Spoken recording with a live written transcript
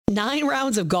9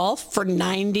 rounds of golf for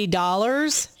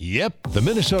 $90? Yep, the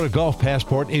Minnesota Golf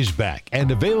Passport is back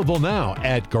and available now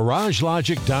at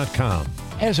GarageLogic.com.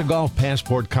 As a Golf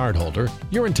Passport cardholder,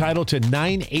 you're entitled to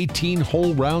 9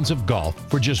 18-hole rounds of golf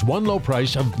for just one low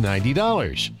price of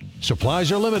 $90.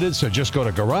 Supplies are limited, so just go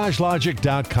to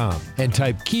GarageLogic.com and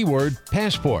type keyword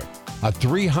passport. A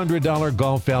 $300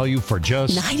 golf value for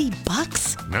just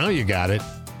 $90? Now you got it.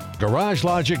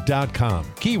 GarageLogic.com,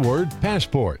 keyword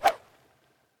passport.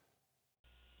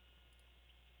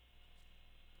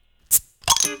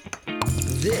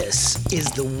 This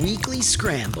is the Weekly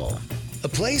Scramble, a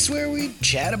place where we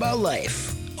chat about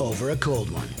life over a cold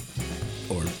one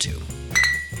or two.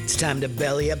 It's time to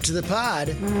belly up to the pod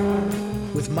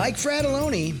with Mike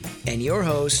Fratelloni and your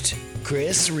host,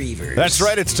 Chris Reavers. That's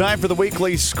right. It's time for the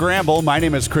Weekly Scramble. My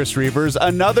name is Chris Reavers.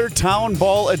 Another Town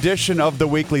Ball edition of the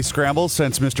Weekly Scramble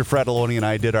since Mr. Fratelloni and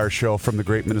I did our show from the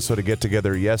Great Minnesota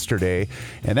Get-Together yesterday.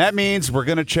 And that means we're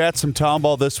going to chat some Town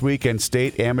Ball this week and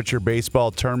State Amateur Baseball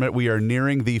Tournament. We are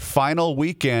nearing the final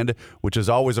weekend, which is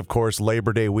always, of course,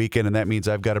 Labor Day weekend, and that means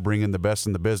I've got to bring in the best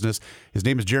in the business. His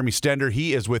name is Jeremy Stender.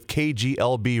 He is with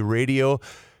KGLB Radio.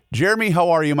 Jeremy,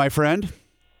 how are you, my friend?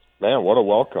 Man, what a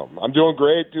welcome! I'm doing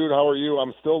great, dude. How are you?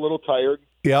 I'm still a little tired.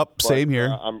 Yep, same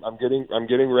here. I'm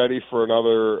getting ready for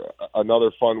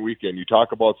another fun weekend. You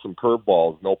talk about some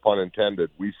curveballs, no pun intended.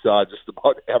 We saw just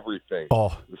about everything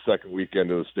the second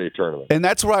weekend of the state tournament. And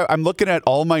that's why I'm looking at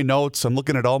all my notes. I'm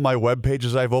looking at all my web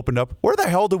pages I've opened up. Where the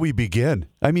hell do we begin?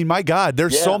 I mean, my God,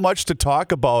 there's so much to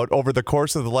talk about over the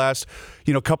course of the last,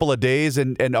 couple of days,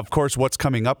 and of course what's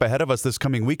coming up ahead of us this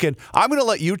coming weekend. I'm going to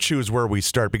let you choose where we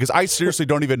start because I seriously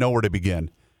don't even know where to begin.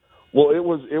 Well, it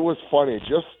was funny,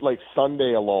 just like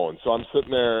Sunday alone. So I'm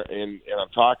sitting there and I'm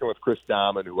talking with Chris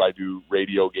Dahman, who I do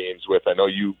radio games with. I know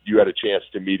you had a chance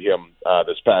to meet him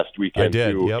this past weekend. I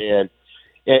did, too. Yep.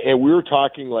 And we were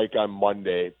talking like on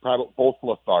Monday, probably both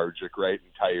lethargic, right,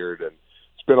 and tired, and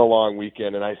it's been a long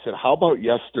weekend. And I said, how about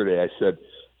yesterday? I said,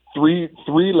 three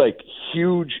like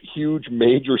huge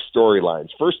major storylines.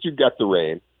 First, you've got the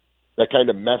rain that kind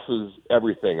of messes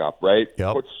everything up, right?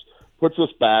 Yep. Puts us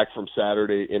back from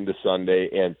Saturday into Sunday,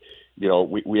 and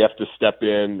we have to step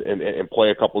in and play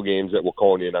a couple games at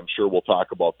Waconia, and I'm sure we'll talk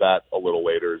about that a little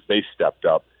later as they stepped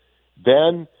up.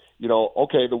 Then,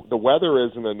 okay, the weather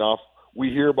isn't enough. We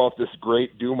hear about this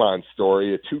great Dumont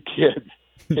story of 2 kids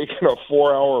taking a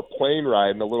 4-hour plane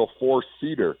ride in a little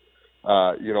 4-seater,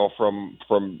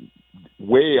 from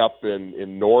way up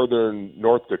in northern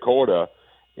North Dakota,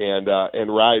 and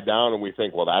ride down, and we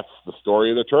think, well, that's the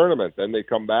story of the tournament. Then they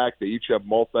come back. They each have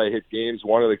multi-hit games.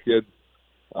 One of the kids,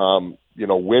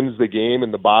 wins the game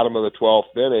in the bottom of the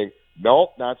 12th inning.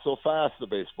 Nope, not so fast, the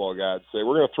baseball gods say.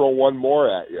 We're going to throw one more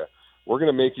at you. We're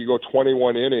going to make you go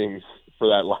 21 innings for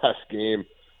that last game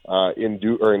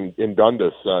in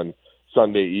Dundas on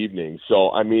Sunday evening. So,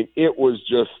 I mean, it was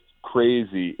just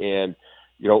crazy. And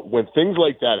when things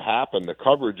like that happen, the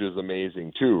coverage is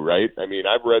amazing too, right? I mean,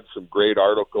 I've read some great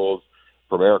articles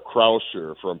from Eric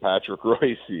Krauscher, from Patrick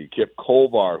Royce, Kip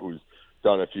Kovar, who's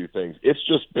done a few things. It's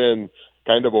just been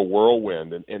kind of a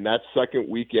whirlwind. And that second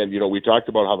weekend, we talked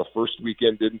about how the first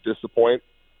weekend didn't disappoint.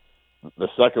 The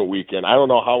second weekend, I don't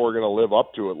know how we're going to live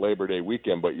up to it Labor Day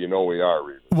weekend, but we are.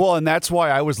 Really. Well, and that's why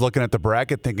I was looking at the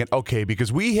bracket thinking, okay,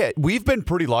 because we've been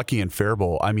pretty lucky in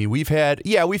Faribault. I mean, we've had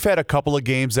a couple of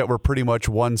games that were pretty much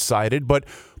one-sided, but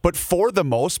for the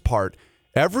most part,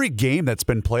 every game that's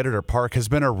been played at our park has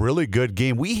been a really good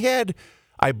game. We had,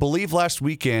 I believe last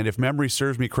weekend, if memory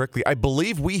serves me correctly, I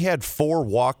believe we had 4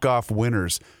 walk-off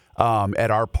winners at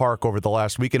our park over the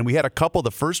last weekend. We had a couple the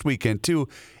first weekend too.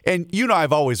 And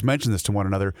I've always mentioned this to one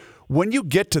another. When you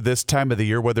get to this time of the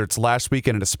year, whether it's last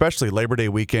weekend and especially Labor Day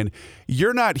weekend,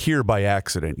 you're not here by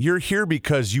accident. You're here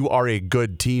because you are a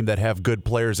good team that have good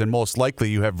players, and most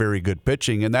likely you have very good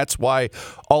pitching. And that's why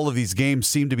all of these games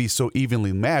seem to be so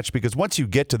evenly matched, because once you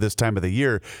get to this time of the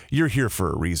year, you're here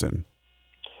for a reason.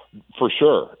 For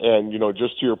sure. And,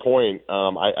 just to your point,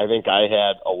 I think I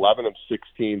had 11 of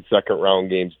 16 second-round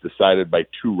games decided by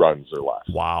 2 runs or less.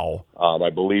 Wow.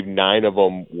 I believe 9 of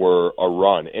them were a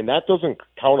run. And that doesn't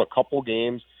count a couple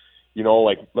games,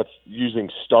 like using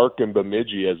Stark and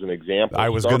Bemidji as an example. I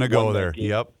was going to go there.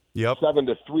 Yep.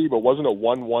 7-3, but wasn't a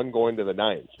 1-1 going to the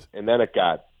 9th. And then it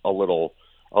got a little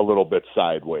bit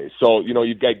sideways. So,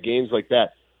 you've got games like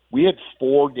that. We had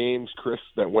 4 games, Chris,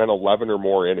 that went 11 or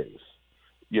more innings.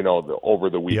 Over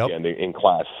the weekend in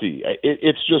Class C.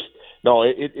 It's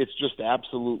just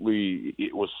absolutely,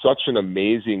 it was such an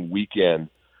amazing weekend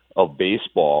of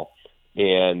baseball.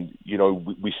 And,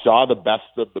 we saw the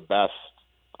best of the best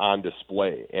on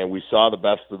display, and we saw the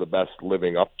best of the best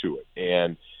living up to it.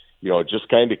 And, just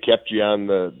kind of kept you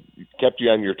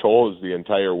on your toes the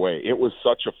entire way. It was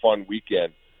such a fun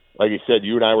weekend. Like I said,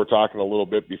 you and I were talking a little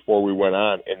bit before we went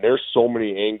on, and there's so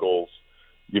many angles,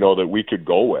 that we could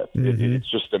go with. It's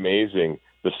just amazing,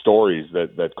 the stories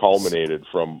that culminated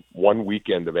from one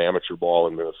weekend of amateur ball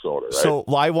in Minnesota. Right? So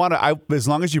as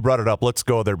long as you brought it up, let's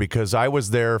go there, because I was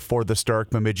there for the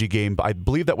Stark Bemidji game. I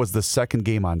believe that was the second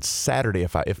game on Saturday,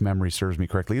 if memory serves me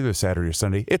correctly, either Saturday or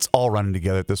Sunday. It's all running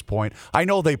together at this point. I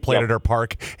know they played at our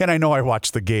park, and I know I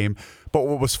watched the game. But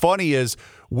what was funny is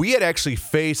we had actually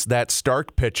faced that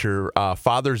Stark pitcher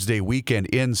Father's Day weekend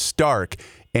in Stark,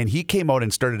 and he came out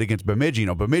and started against Bemidji.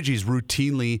 Bemidji's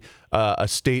routinely a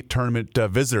state tournament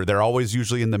visitor. They're always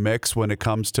usually in the mix when it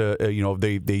comes to,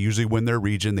 they usually win their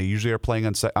region. They usually are playing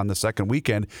on the second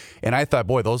weekend. And I thought,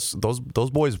 boy, those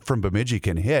boys from Bemidji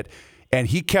can hit. And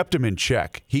he kept him in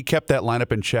check. He kept that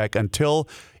lineup in check until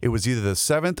it was either the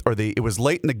seventh or it was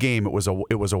late in the game. It was a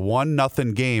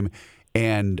 1-0 game.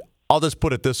 And I'll just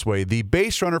put it this way. The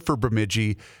base runner for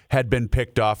Bemidji had been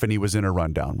picked off and he was in a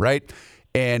rundown, right?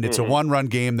 And it's a one-run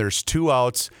game. There's 2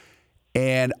 outs.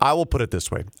 And I will put it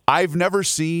this way. I've never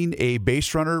seen a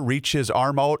base runner reach his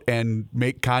arm out and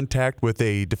make contact with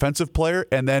a defensive player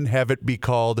and then have it be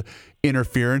called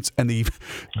interference. And the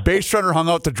base runner hung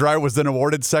out to dry, was then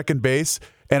awarded second base.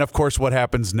 And, of course, what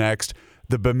happens next?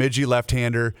 The Bemidji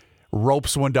left-hander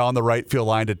ropes one down the right field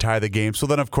line to tie the game. So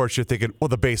then, of course, you're thinking, well,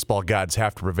 the baseball gods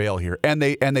have to prevail here. And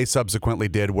they subsequently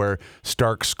did, where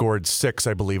Stark scored 6,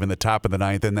 I believe, in the top of the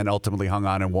ninth, and then ultimately hung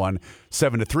on and won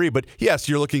 7-3. But, yes,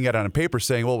 you're looking at it on paper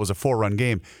saying, well, it was a 4-run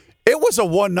game. It was a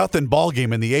 1-0 ball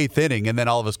game in the 8th inning, and then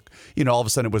all of a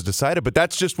sudden it was decided. But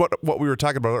that's just what we were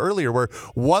talking about earlier, where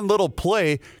one little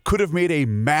play could have made a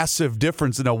massive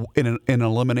difference in an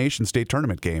elimination state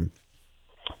tournament game.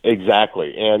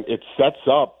 Exactly, and it sets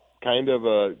up kind of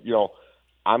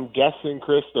I'm guessing,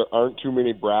 Chris, there aren't too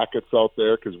many brackets out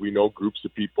there, because we know groups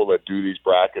of people that do these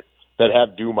brackets that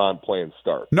have Dumont playing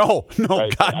Stark. No,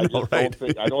 right? God, no,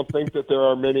 right. I don't think that there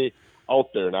are many out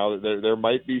there. Now, there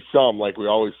might be some, like we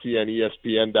always see on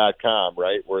ESPN.com,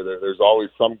 right, where there's always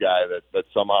some guy that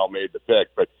somehow made the pick.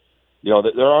 But,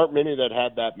 there aren't many that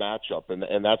had that matchup,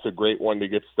 and that's a great one to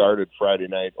get started Friday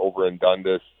night over in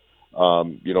Dundas.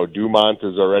 Dumont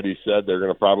has already said they're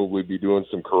going to probably be doing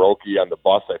some karaoke on the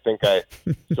bus. I think I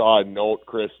saw a note,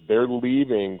 Chris. They're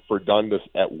leaving for Dundas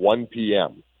at 1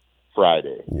 p.m.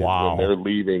 Friday. Wow. When they're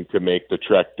leaving to make the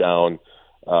trek down,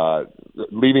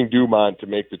 leaving Dumont to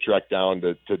make the trek down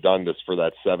to Dundas for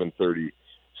that 7:30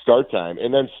 start time.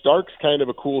 And then Stark's kind of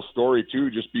a cool story, too,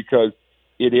 just because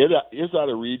it is out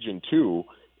of Region 2.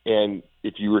 And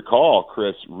if you recall,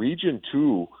 Chris, Region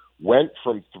 2 went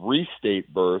from 3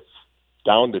 state berths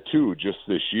down to 2 just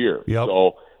this year. Yep.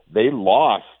 So they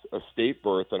lost a state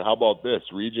berth. And how about this?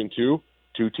 Region 2,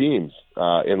 2 teams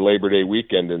in Labor Day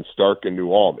weekend in Stark and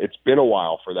New Ulm. It's been a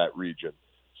while for that region.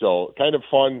 So kind of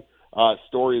fun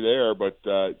story there. But,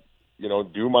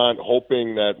 Dumont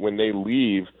hoping that when they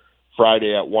leave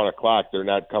Friday at 1 o'clock, they're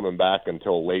not coming back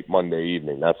until late Monday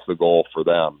evening. That's the goal for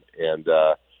them. And,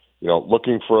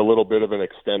 looking for a little bit of an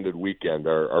extended weekend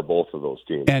are both of those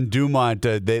teams. And Dumont,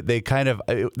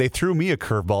 they threw me a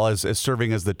curveball as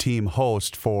serving as the team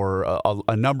host for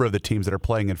a number of the teams that are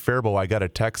playing in Faribault. I got a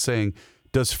text saying,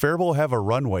 "Does Faribault have a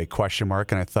runway?" ?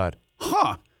 And I thought,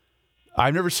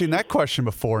 I've never seen that question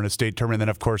before in a state tournament. And then,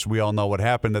 of course, we all know what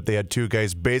happened, that they had 2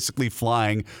 guys basically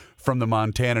flying from the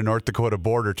Montana-North Dakota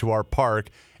border to our park.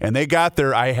 And they got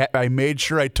there. I made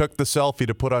sure I took the selfie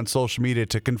to put on social media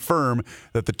to confirm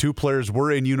that the 2 players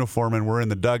were in uniform and were in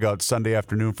the dugout Sunday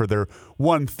afternoon for their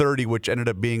 1:30, which ended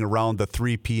up being around the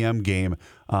 3 p.m. game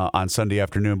on Sunday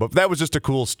afternoon. But that was just a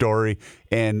cool story.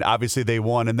 And obviously they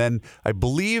won. And then I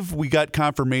believe we got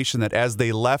confirmation that as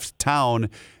they left town,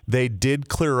 they did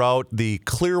clear out the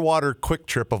Clearwater Quick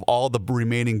Trip of all the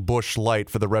remaining Busch Light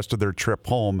for the rest of their trip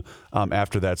home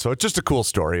after that. So it's just a cool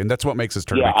story, and that's what makes this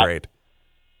tournament great.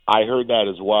 I heard that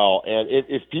as well. And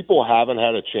if people haven't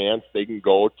had a chance, they can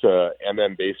go to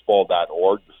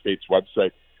mmbaseball.org, the state's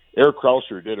website. Eric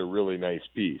Krauscher did a really nice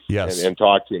piece. Yes. And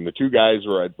talked to him. The 2 guys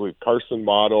were, I believe, Carson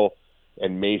Model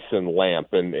and Mason Lamp.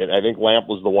 And I think Lamp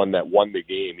was the one that won the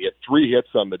game. He had 3 hits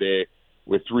on the day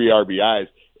with 3 RBIs.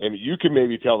 And you can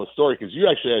maybe tell the story because you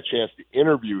actually had a chance to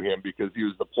interview him because he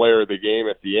was the player of the game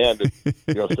at the end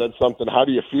and said something, "How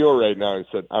do you feel right now?" And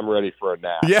said, "I'm ready for a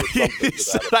nap." Yeah, he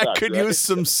said, "I could use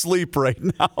some sleep right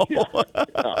now."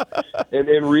 Yeah.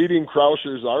 And reading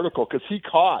Krauscher's article, because he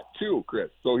caught too,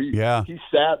 Chris. So he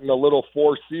sat in a little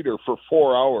 4-seater for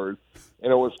 4 hours.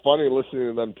 And it was funny listening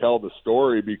to them tell the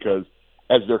story because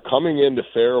as they're coming into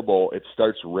Faribault, it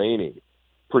starts raining.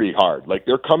 pretty hard. Like,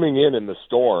 they're coming in the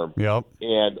storm, Yep.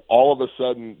 and all of a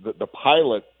sudden the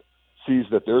pilot sees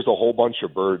that there's a whole bunch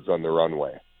of birds on the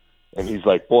runway. And he's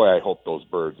like, boy, I hope those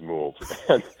birds move.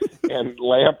 And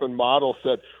Lamp and Model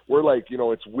said, we're like,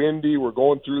 it's windy. We're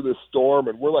going through this storm,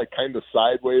 and we're like kind of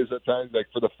sideways at times. Like,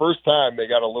 for the first time, they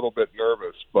got a little bit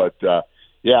nervous. But,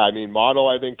 Model,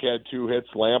 I think, had 2 hits.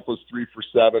 Lamp was 3 for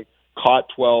 7, caught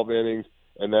 12 innings,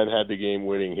 and then had the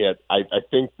game-winning hit. I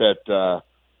think that,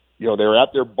 they were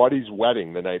at their buddy's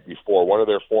wedding the night before, one of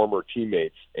their former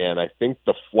teammates. And I think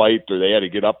the flight, or they had to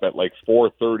get up at like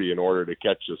 4:30 in order to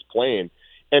catch this plane.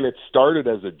 And it started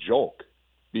as a joke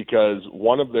because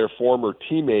one of their former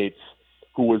teammates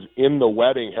who was in the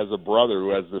wedding has a brother who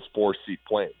has this 4-seat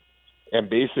plane. And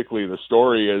basically the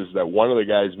story is that one of the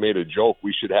guys made a joke,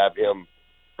 we should have him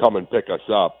come and pick us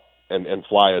up and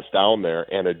fly us down there.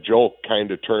 And a joke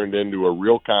kind of turned into a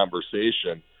real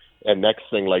conversation. And next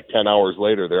thing, like 10 hours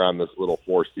later, they're on this little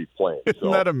 4-seat plane.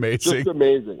 Isn't that amazing? Just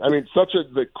amazing. I mean,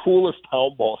 the coolest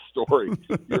town ball story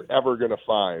you're ever going to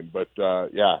find. But,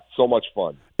 so much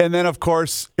fun. And then, of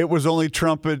course, it was only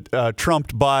trumped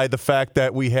by the fact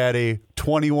that we had a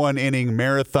 21-inning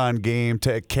marathon game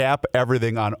to cap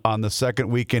everything on the second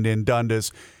weekend in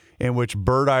Dundas, in which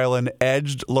Bird Island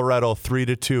edged Loretto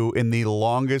 3-2 in the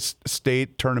longest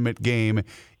state tournament game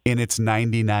in its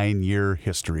 99-year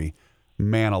history.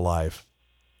 Man alive.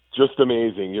 Just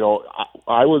amazing.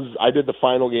 I did the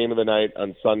final game of the night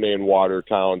on Sunday in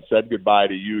Watertown, said goodbye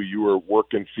to you. You were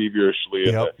working feverishly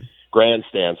in the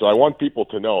grandstand. So I want people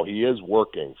to know he is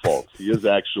working, folks. He is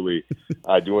actually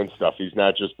doing stuff. He's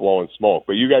not just blowing smoke.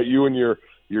 But you and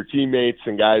your teammates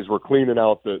and guys were cleaning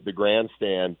out the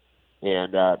grandstand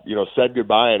and, said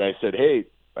goodbye. And I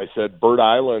said, Bird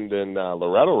Island and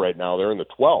Loretto right now, they're in the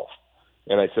 12th.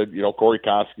 And I said, Corey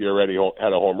Koski already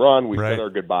had a home run. We said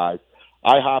our goodbyes.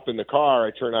 I hop in the car.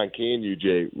 I turn on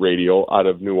KNUJ radio out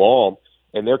of New Ulm,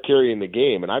 and they're carrying the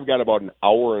game. And I've got about an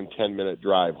hour and 10-minute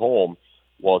drive home.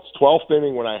 Well, it's 12th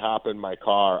inning when I hop in my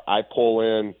car. I pull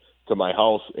in to my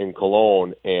house in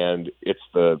Cologne, and it's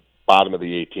the bottom of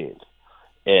the 18th.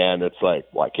 And it's like,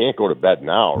 well, I can't go to bed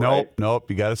now, right?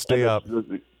 Nope. You got to stay up.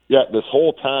 This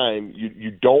whole time, you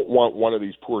don't want one of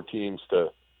these poor teams to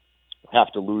have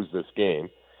to lose this game.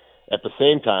 At the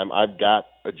same time, I've got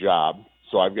a job,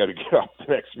 so I've got to get up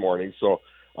the next morning. So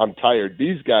I'm tired.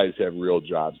 These guys have real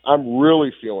jobs. I'm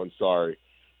really feeling sorry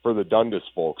for the Dundas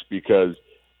folks because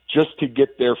just to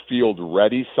get their field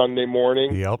ready Sunday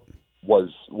morning was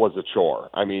a chore.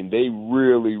 I mean, they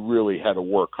really, really had to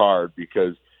work hard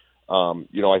because,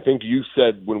 I think you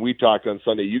said when we talked on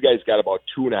Sunday, you guys got about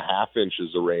 2.5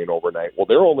 inches of rain overnight. Well,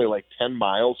 they're only like 10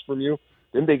 miles from you.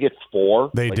 Didn't they get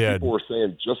 4? They did. People were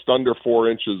saying just under 4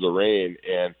 inches of rain.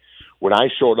 And when I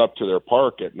showed up to their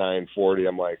park at 9:40,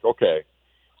 I'm like, okay.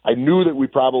 I knew that we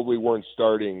probably weren't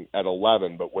starting at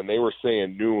 11, but when they were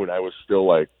saying noon, I was still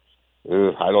like,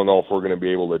 I don't know if we're going to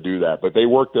be able to do that. But they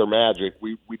worked their magic.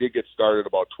 We did get started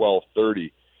about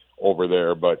 12:30 over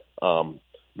there. But,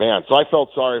 so I felt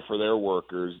sorry for their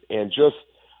workers. And just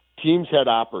teams had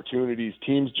opportunities.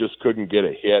 Teams just couldn't get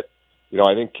a hit.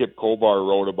 I think Kip Kobar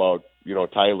wrote about,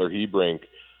 Tyler Hebrink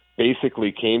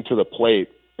basically came to the plate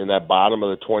in that bottom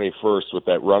of the 21st with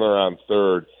that runner on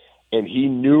third, and he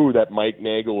knew that Mike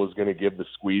Nagel was going to give the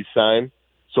squeeze sign,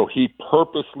 so he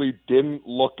purposely didn't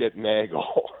look at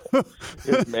Nagel,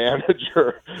 his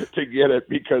manager, to get it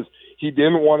because he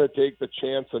didn't want to take the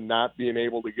chance of not being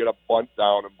able to get a bunt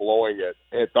down and blowing it.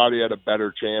 And thought he had a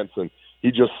better chance, and he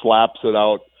just slaps it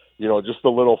out, just a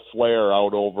little flare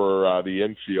out over the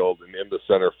infield and into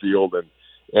center field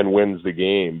and wins the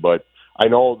game. But I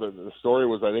know the story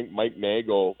was, I think Mike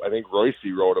Nagel, I think Royce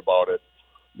wrote about it.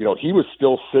 He was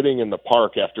still sitting in the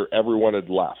park after everyone had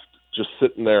left, just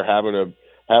sitting there having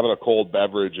a cold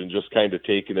beverage and just kind of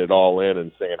taking it all in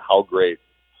and saying, how great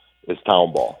is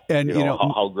town ball? And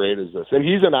how great is this? And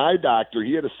he's an eye doctor.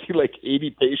 He had to see like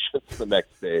 80 patients the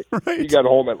next day. Right. He got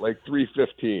home at like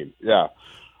 3:15. Yeah.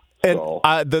 And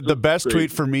the best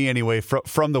tweet for me, anyway,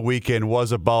 from the weekend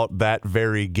was about that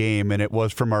very game, and it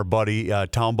was from our buddy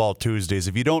Town Ball Tuesdays.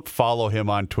 If you don't follow him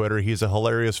on Twitter, he's a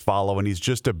hilarious follow, and he's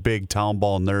just a big Town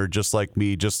Ball nerd, just like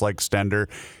me, just like Stender.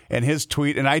 And his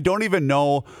tweet, and I don't even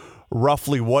know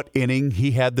roughly what inning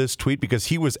he had this tweet because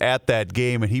he was at that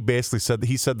game, and he basically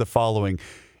said the following: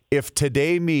 if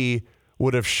Today Me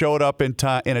would have showed up in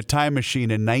a time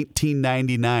machine in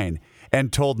 1999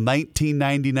 and told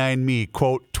 1999 me,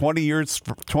 quote,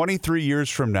 23 years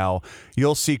from now,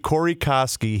 you'll see Corey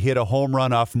Koski hit a home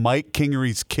run off Mike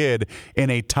Kingery's kid in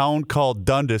a town called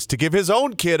Dundas to give his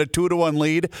own kid a 2-1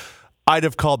 lead, I'd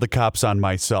have called the cops on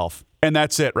myself. And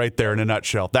that's it right there in a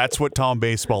nutshell. That's what town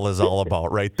baseball is all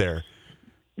about right there.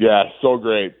 Yeah, so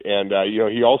great. And,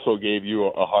 he also gave you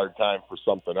a hard time for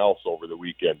something else over the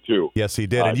weekend, too. Yes, he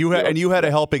did. And you had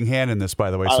a helping hand in this,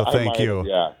 by the way, so thank you.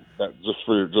 Yeah, just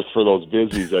for those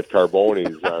busies at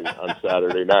Carboni's on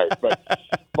Saturday night.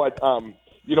 But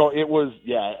it was,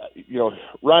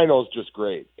 Rhino's just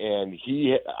great. And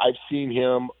I've seen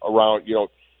him around,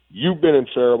 you've been in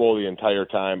Faribault the entire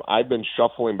time. I've been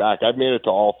shuffling back. I've made it to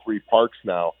all three parks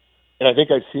now. And I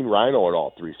think I've seen Rhino at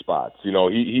all three spots.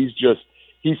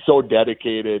 He's so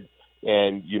dedicated.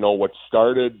 And, what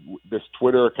started this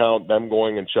Twitter account, them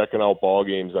going and checking out ball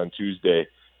games on Tuesday,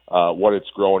 what it's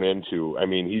grown into. I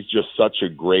mean, he's just such a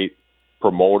great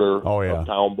promoter of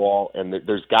town ball. And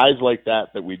there's guys like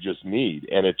that we just need.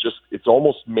 And it's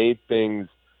almost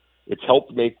it's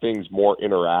helped make things more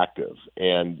interactive.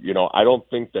 And, I don't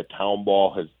think that town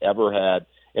ball has ever had,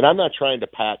 and I'm not trying to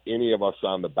pat any of us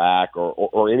on the back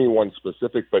or anyone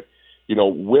specific, but,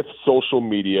 with social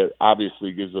media,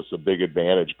 obviously gives us a big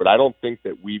advantage. But I don't think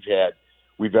that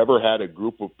we've ever had a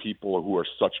group of people who are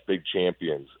such big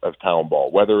champions of town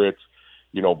ball, whether it's,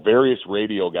 various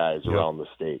radio guys around the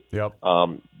state. Yep.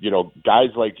 Guys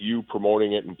like you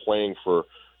promoting it and playing for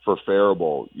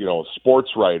Faribault,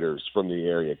 sports writers from the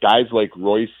area, guys like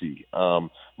Royce,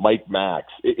 Mike Max.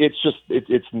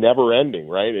 It's never ending,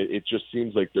 right? It just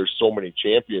seems like there's so many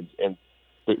champions, and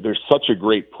there's such a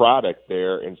great product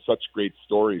there and such great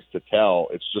stories to tell.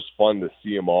 It's just fun to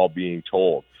see them all being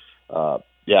told.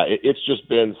 It's just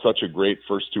been such a great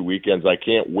first 2 weekends. I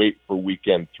can't wait for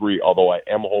weekend 3, although I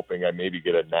am hoping I maybe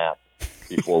get a nap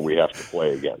before we have to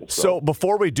play again. So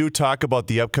before we do talk about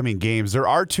the upcoming games, there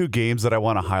are 2 games that I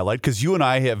want to highlight because you and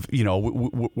I have,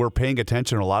 we're paying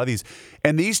attention to a lot of these.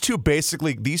 And these two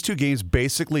games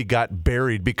basically got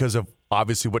buried because of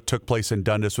obviously what took place in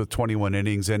Dundas with 21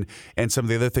 innings and some of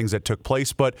the other things that took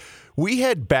place. But we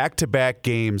had back-to-back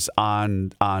games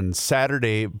on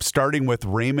Saturday, starting with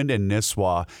Raymond and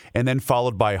Nisswa, and then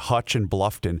followed by Hutch and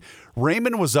Bluffton.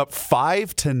 Raymond was up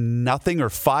 5-0 or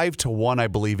 5-1, I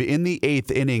believe, in the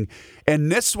 8th inning, and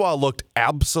Nisswa looked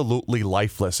absolutely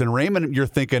lifeless. And Raymond, you're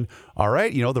thinking, all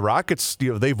right, the Rockets,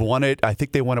 they've won it. I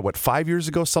think they won it, 5 years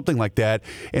ago, something like that.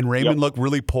 And Raymond looked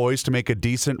really poised to make a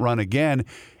decent run again.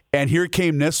 And here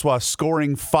came Nisswa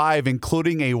scoring 5,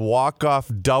 including a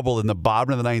walk-off double in the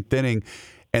bottom of the 9th inning.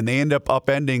 And they end up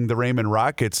upending the Raymond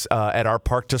Rockets at our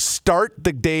park to start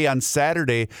the day on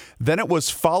Saturday. Then it was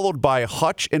followed by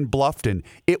Hutch and Bluffton.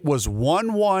 It was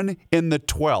 1-1 in the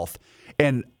 12th.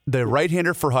 And the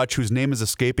right-hander for Hutch, whose name is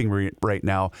escaping right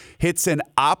now, hits an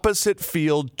opposite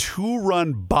field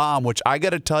 2-run bomb, which I got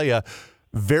to tell you,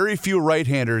 very few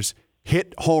right-handers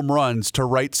hit home runs to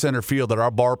right center field at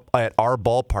our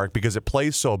ballpark because it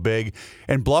plays so big.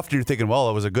 And Bluffton, you're thinking, well,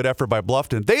 it was a good effort by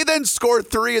Bluffton. They then scored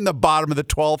 3 in the bottom of the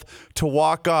 12th to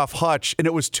walk off Hutch. And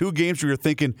it was 2 games where you're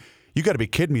thinking, you got to be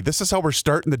kidding me. This is how we're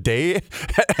starting the day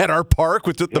at our park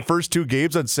with the first 2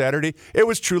 games on Saturday. It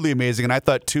was truly amazing. And I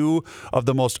thought 2 of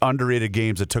the most underrated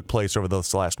games that took place over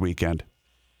this last weekend.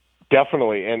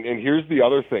 Definitely. And here's the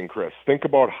other thing, Chris. Think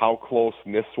about how close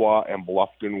Nisswa and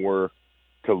Bluffton were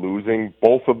to losing.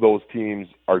 Both of those teams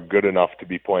are good enough to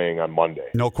be playing on Monday.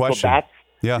 No question. So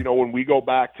that's, when we go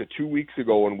back to 2 weeks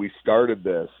ago when we started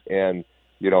this and,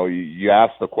 you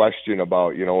asked the question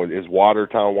about, is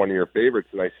Watertown one of your favorites?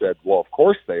 And I said, well, of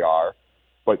course they are,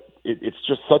 but it's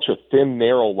just such a thin,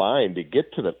 narrow line to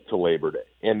get to Labor Day.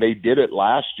 And they did it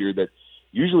last year that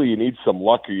usually you need some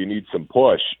luck or you need some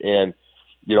push. And,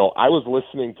 I was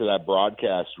listening to that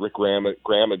broadcast, Rick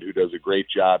Grammond, who does a great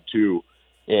job too.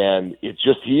 And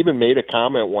he even made a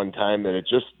comment one time that it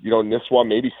just, Nisswa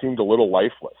maybe seemed a little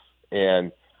lifeless.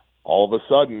 And all of a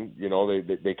sudden,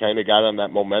 they kind of got on that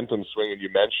momentum swing. And you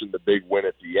mentioned the big win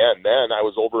at the end. Then I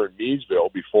was over in Meadville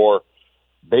before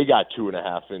they got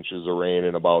 2.5 inches of rain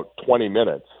in about 20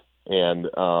 minutes. And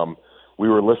we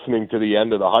were listening to the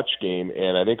end of the Hutch game.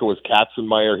 And I think it was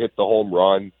Katzenmeyer hit the home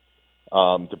run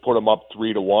to put them up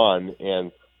 3-1.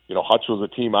 And Hutch was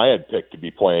a team I had picked to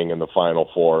be playing in the Final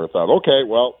Four. I thought, okay,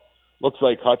 well, looks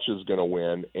like Hutch is going to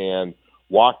win. And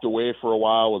walked away for a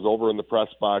while, was over in the press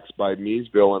box by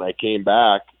Meadville, and I came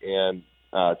back, and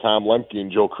Tom Lemke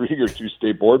and Joe Krieger, 2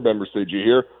 state board members, said, "You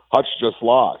hear? Hutch just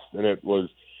lost." And it was,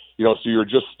 so you're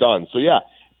just stunned. So, yeah.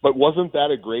 But wasn't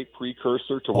that a great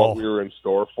precursor to what we were in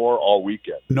store for all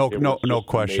weekend? No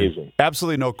question. Amazing.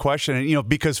 Absolutely no question. And,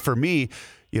 because for me,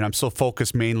 I'm so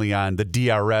focused mainly on the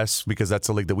DRS because that's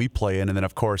the league that we play in. And then,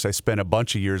 of course, I spent a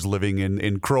bunch of years living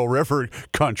in Crow River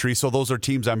country. So those are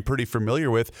teams I'm pretty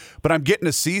familiar with. But I'm getting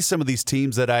to see some of these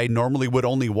teams that I normally would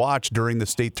only watch during the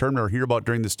state tournament or hear about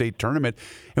during the state tournament.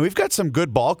 And we've got some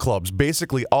good ball clubs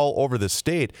basically all over the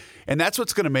state. And that's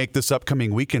what's going to make this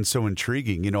upcoming weekend so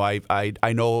intriguing.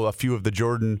 I know a few of the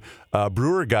Jordan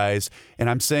Brewer guys, and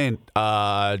I'm saying,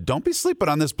 don't be sleeping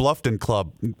on this Bluffton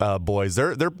club, boys.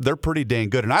 They're pretty dang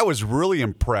good, and I was really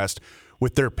impressed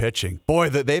with their pitching. Boy,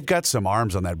 they've got some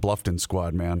arms on that Bluffton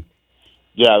squad, man.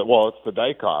 Yeah, well, it's the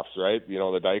Dykoffs, right? The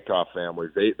Dykoff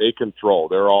families. They control.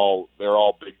 They're all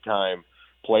big time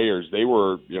players. They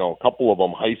were, a couple of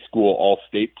them high school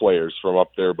all-state players from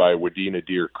up there by Wadena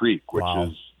Deer Creek, which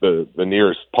is the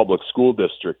nearest public school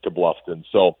district to Bluffton.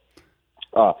 So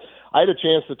I had a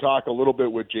chance to talk a little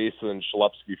bit with Jason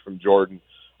Schlepsky from Jordan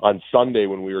on Sunday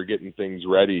when we were getting things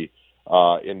ready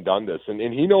in Dundas. And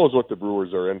he knows what the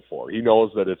Brewers are in for. He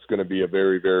knows that it's going to be a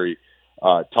very, very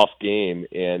tough game.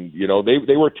 And,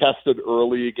 they were tested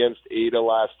early against Ada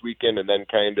last weekend, and then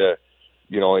kind of,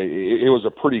 it was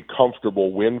a pretty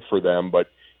comfortable win for them. But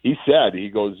he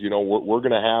goes, we're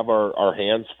going to have our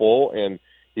hands full. And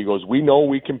he goes, we know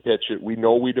we can pitch it. We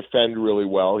know we defend really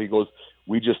well. He goes,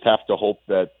 we just have to hope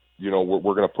that,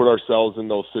 we're going to put ourselves in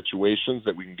those situations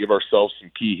that we can give ourselves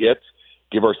some key hits,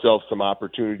 give ourselves some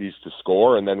opportunities to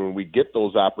score. And then when we get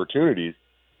those opportunities,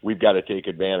 we've got to take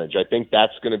advantage. I think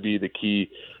that's going to be the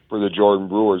key for the Jordan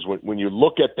Brewers. When you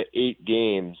look at the 8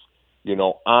 games,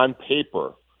 on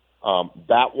paper,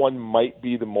 that one might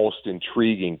be the most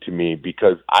intriguing to me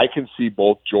because I can see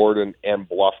both Jordan and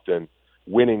Bluffton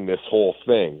winning this whole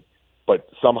thing, but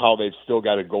somehow they've still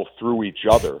got to go through each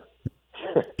other.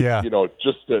 Yeah.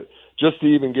 Just to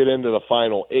even get into the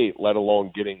final 8, let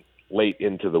alone getting late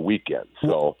into the weekend.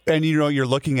 So, and you're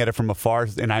looking at it from afar,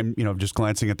 and I'm just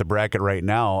glancing at the bracket right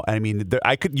now. I mean,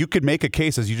 you could make a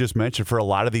case, as you just mentioned, for a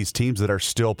lot of these teams that are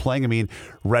still playing. I mean,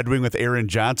 Red Wing with Aaron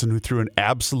Johnson, who threw an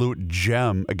absolute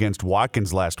gem against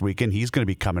Watkins last weekend. He's going to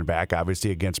be coming back,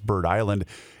 obviously, against Bird Island.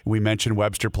 We mentioned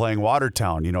Webster playing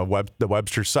Watertown. The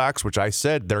Webster Sox, which I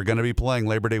said they're going to be playing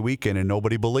Labor Day weekend, and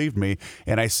nobody believed me.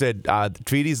 And I said,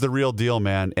 Tweedy's the real deal,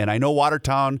 man. And I know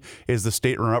Watertown is the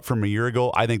state runner-up from a year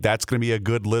ago. I think that's going to be a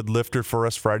good lid lifter for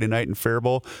us Friday night in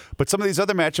Faribault. But some of these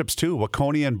other matchups too,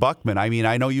 Waconia and Buckman. I mean,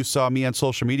 I know you saw me on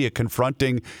social media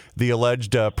confronting the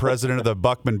alleged president of the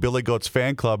Buckman Billy Goats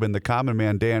fan club and the common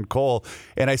man, Dan Cole.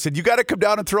 And I said, you got to come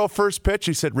down and throw a first pitch.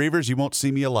 He said, Reavers, you won't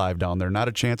see me alive down there. Not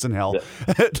a chance in hell.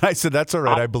 Yeah. I said, that's all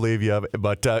right. I believe you.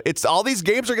 But it's all these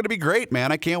games are going to be great,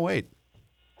 man. I can't wait.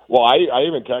 Well, I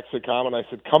even texted Common. I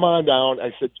said, come on down.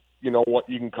 I said, you know what,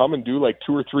 you can come and do like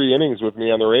 2 or 3 innings with me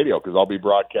on the radio because I'll be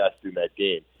broadcasting that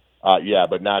game. Yeah,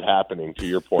 but not happening, to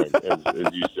your point,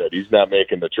 as you said. He's not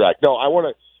making the track. No, I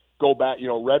want to go back,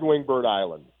 Red Wing, Bird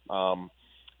Island.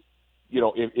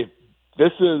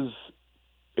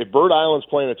 If Bird Island's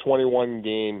playing a 21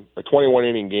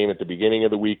 inning game at the beginning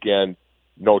of the weekend,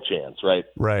 no chance, right?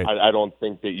 Right. I don't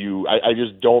think that I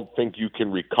just don't think you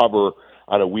can recover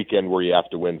on a weekend where you have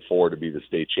to win 4 to be the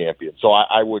state champion. So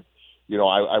I would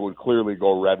clearly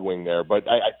go Red Wing there. But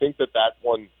I think that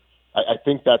one, I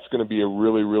think that's going to be a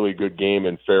really, really good game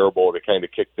in Faribault to kind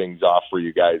of kick things off for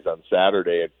you guys on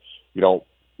Saturday. And,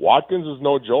 Watkins is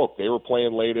no joke. They were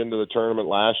playing late into the tournament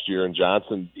last year, and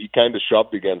Johnson, he kind of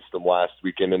shoved against them last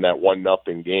weekend in that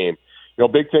 1-0 game.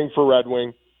 Big thing for Red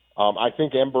Wing. I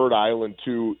think Bird Island,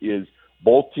 too, is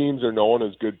both teams are known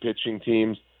as good pitching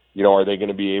teams. Are they going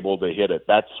to be able to hit it?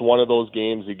 That's one of those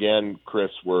games, again, Chris,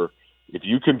 where if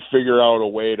you can figure out a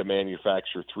way to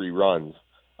manufacture 3 runs,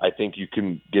 I think you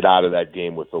can get out of that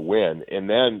game with a win. And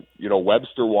then,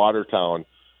 Webster Watertown,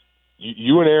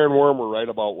 you and Aaron Worm were right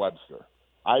about Webster.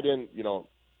 I didn't,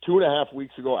 2.5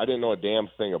 weeks ago, I didn't know a damn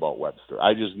thing about Webster.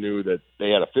 I just knew that they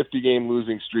had a 50-game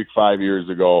losing streak 5 years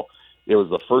ago. It was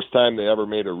the first time they ever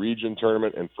made a region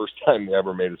tournament and first time they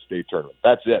ever made a state tournament.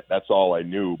 That's it. That's all I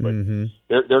knew.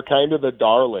 But they're kind of the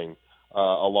darling,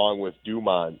 along with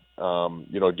Dumont.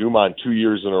 Dumont 2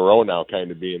 years in a row now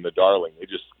kind of being the darling. It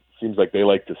just seems like they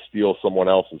like to steal someone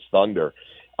else's thunder.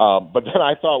 But then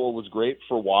I thought what was great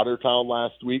for Watertown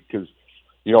last week, because,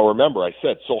 remember, I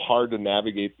said so hard to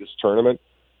navigate this tournament,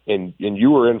 and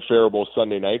you were in Faribault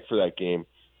Sunday night for that game.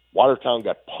 Watertown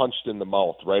got punched in the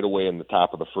mouth right away in the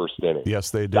top of the first inning.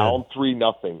 Yes, they did. Down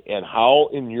 3-0. And how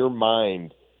in your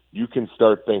mind you can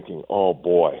start thinking, oh,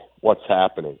 boy, what's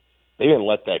happening? They didn't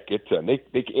let that get to them.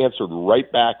 They answered right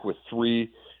back with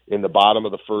 3 in the bottom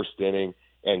of the first inning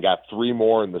and got 3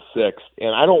 more in the 6th.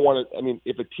 And I don't want to –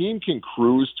 if a team can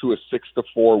cruise to a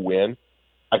 6-4 win,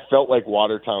 I felt like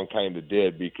Watertown kind of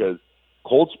did, because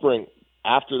Cold Spring,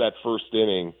 after that first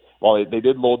inning, well, they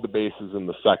did load the bases in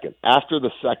the second. After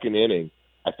the second inning,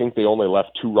 I think they only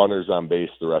left 2 runners on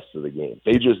base the rest of the game.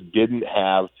 They just didn't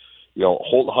have,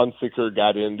 Holt Hunsaker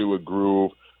got into a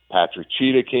groove. Patrick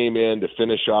Cheetah came in to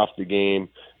finish off the game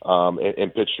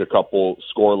and pitched a couple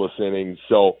scoreless innings.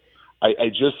 So I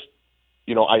just,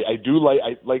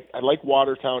 I like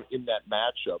Watertown in that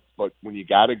matchup, but when you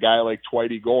got a guy like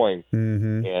Twitey going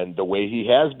and the way he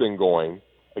has been going,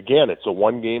 again, it's a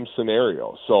one-game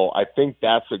scenario. So I think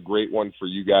that's a great one for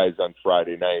you guys on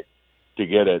Friday night to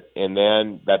get it. And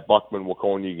then that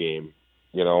Buckman-Waconia game,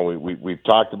 we've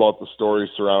talked about the story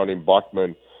surrounding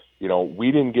Buckman.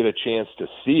 We didn't get a chance to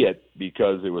see it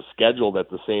because it was scheduled at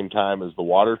the same time as the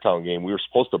Watertown game. We were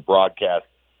supposed to broadcast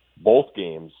both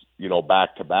games,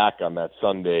 back to back on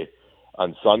Sunday.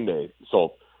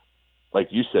 So, like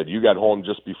you said, you got home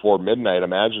just before midnight.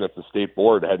 Imagine if the state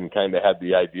board hadn't kind of had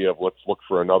the idea of let's look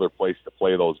for another place to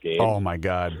play those games. Oh my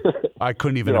God, I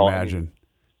couldn't even imagine.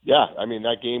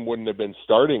 That game wouldn't have been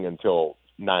starting until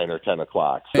 9 or 10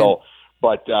 o'clock. So.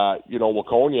 But,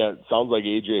 Waconia, it sounds like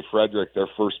A.J. Frederick, their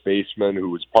first baseman, who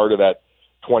was part of that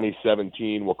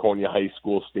 2017 Waconia High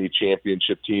School state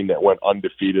championship team that went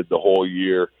undefeated the whole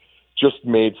year, just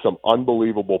made some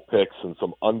unbelievable picks and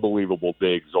some unbelievable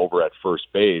digs over at first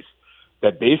base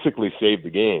that basically saved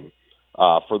the game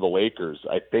for the Lakers.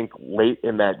 I think late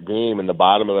in that game, in the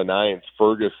bottom of the ninth,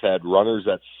 Fergus had runners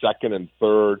at second and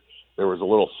third. There was a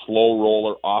little slow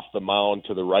roller off the mound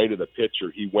to the right of the pitcher.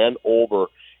 He went over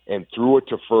and threw it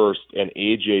to first, and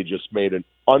AJ just made an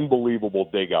unbelievable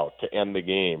dig out to end the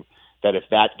game. That if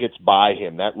that gets by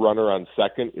him, that runner on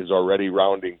second is already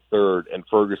rounding third, and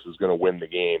Fergus is going to win the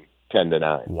game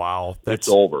 10-9. Wow, it's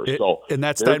over. And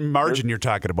that's that margin you're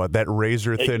talking about, that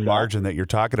razor-thin margin that you're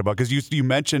talking about. Because you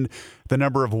mentioned the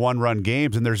number of one-run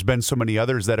games, and there's been so many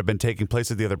others that have been taking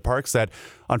place at the other parks that,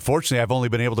 unfortunately, I've only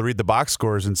been able to read the box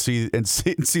scores and see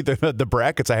the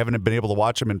brackets. I haven't been able to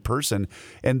watch them in person.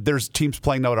 And there's teams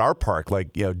playing out at our park,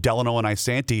 like Delano and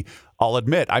Isanti. I'll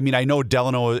admit, I know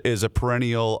Delano is a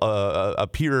perennial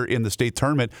appear in the state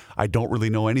tournament. I don't really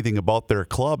know anything about their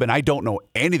club, and I don't know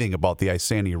anything about the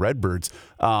Isanti Redbirds.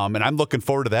 And I'm looking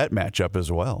forward to that matchup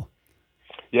as well.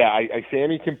 Yeah,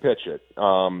 Isanti can pitch it.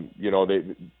 I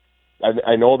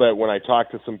know that when I talk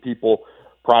to some people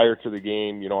prior to the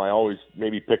game, I always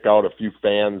maybe pick out a few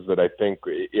fans that I think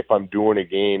if I'm doing a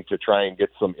game to try and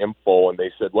get some info, and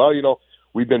they said, well,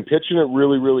 we've been pitching it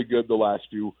really, really good the last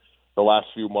few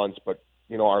months, but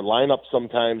our lineup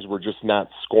sometimes we're just not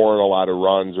scoring a lot of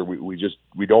runs, or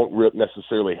we don't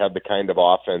necessarily have the kind of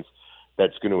offense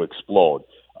that's going to explode.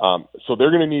 So they're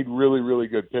going to need really, really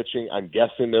good pitching. I'm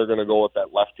guessing they're going to go with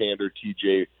that left-hander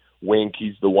TJ Wink.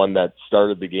 He's the one that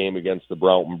started the game against the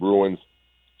Broughton Bruins.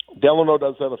 Delano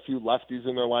does have a few lefties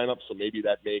in their lineup, so maybe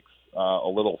that makes a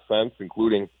little sense,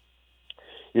 including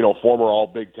former All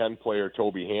Big Ten player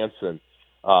Toby Hansen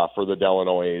for the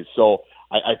Delano A's. So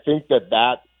I think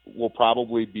that will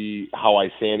probably be how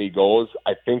Isanti goes.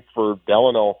 I think for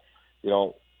Delano,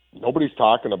 nobody's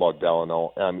talking about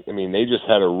Delano. They just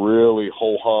had a really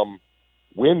ho-hum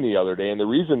win the other day, and the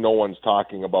reason no one's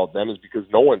talking about them is because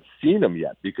no one's seen them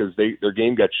yet, because their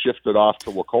game got shifted off to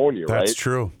Waconia, right? That's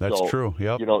true. That's true.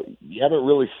 Yep. You haven't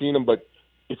really seen them, but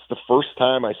it's the first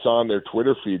time I saw on their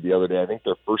Twitter feed the other day, I think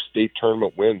their first state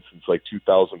tournament win since like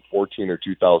 2014 or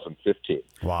 2015.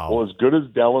 Wow. Well, as good as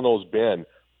Delano's been,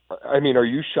 are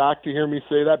you shocked to hear me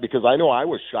say that? Because I know I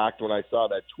was shocked when I saw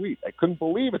that tweet. I couldn't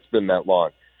believe it's been that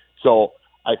long. So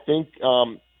I think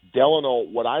Delano,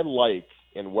 what I like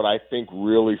and what I think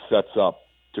really sets up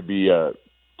to be a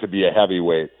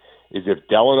heavyweight is if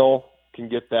Delano can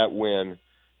get that win,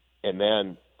 and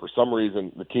then for some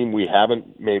reason, the team we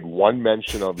haven't made one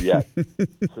mention of yet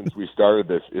since we started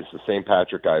this is the St.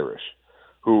 Patrick Irish,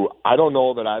 who I don't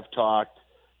know that I've talked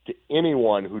to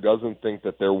anyone who doesn't think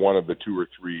that they're one of the 2 or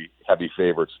 3 heavy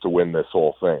favorites to win this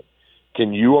whole thing.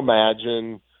 Can you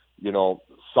imagine,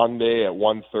 Sunday at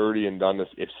 1:30 in Dundas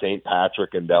if St.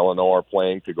 Patrick and Delano are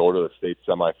playing to go to the state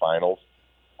semifinals?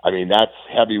 That's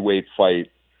heavyweight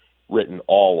fight written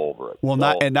all over it. Well,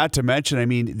 not to mention,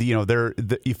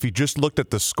 if you just looked at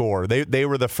the score, they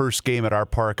were the first game at our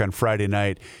park on Friday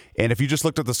night, and if you just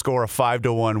looked at the score, a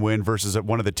 5-1 win versus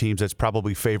one of the teams that's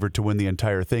probably favored to win the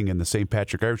entire thing in the St.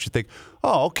 Patrick Irish, you think,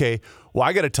 oh, okay. Well,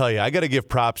 I got to tell you, I got to give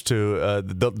props to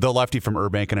the lefty from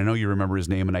Burbank, and I know you remember his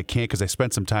name, and I can't because I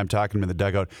spent some time talking to him in the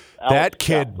dugout.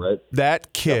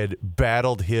 That kid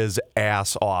battled his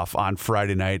ass off on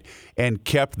Friday night and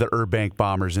kept the Burbank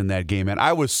Bombers in that game, and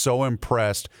I was so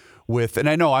impressed with, and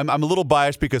I know I'm a little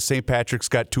biased because St. Patrick's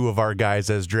got 2 of our guys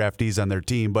as draftees on their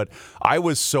team, but I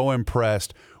was so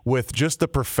impressed with just the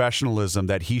professionalism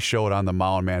that he showed on the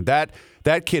mound, man. That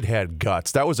kid had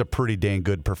guts. That was a pretty dang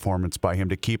good performance by him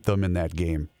to keep them in that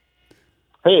game.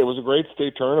 Hey, it was a great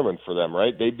state tournament for them,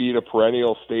 right? They beat a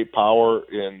perennial state power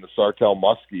in the Sartell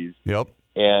Muskies. Yep.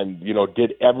 And,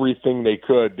 did everything they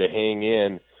could to hang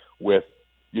in with,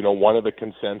 one of the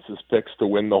consensus picks to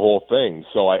win the whole thing.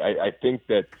 So I think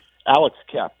that Alex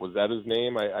Kep, was that his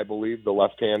name? I believe the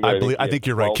left-hander. I think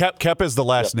you're right. Kep is the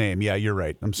last name. Yeah, you're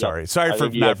right. I'm sorry. Sorry for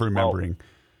not remembering.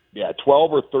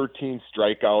 12 or 13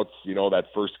 strikeouts, that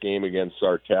first game against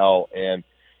Sartell. And,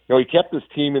 he kept his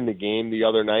team in the game the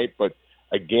other night. But,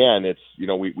 again, it's,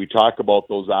 we talk about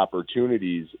those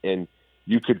opportunities. And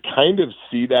you could kind of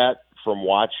see that from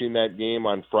watching that game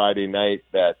on Friday night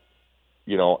that,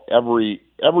 every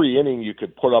inning you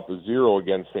could put up a 0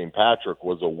 against St. Patrick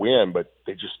was a win, but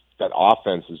that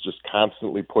offense is just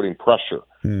constantly putting pressure.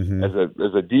 Mm-hmm.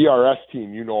 As a DRS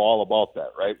team, all about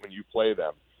that, right? When you play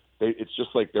them, it's just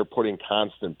like they're putting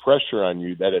constant pressure on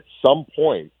you that at some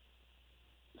point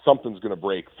something's going to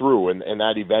break through, and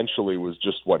that eventually was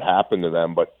just what happened to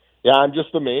them. But yeah, I'm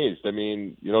just amazed. I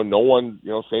mean, no one,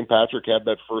 St. Patrick had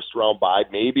that first round bye.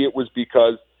 Maybe it was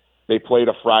because they played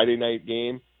a Friday night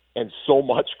game and so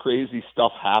much crazy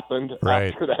stuff happened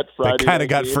after that Friday night game. It kind of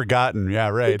got forgotten. Yeah,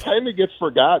 right. It kind of gets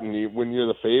forgotten when you're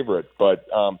the favorite. But,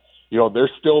 they're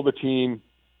still the team,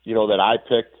 that I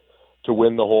picked to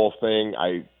win the whole thing.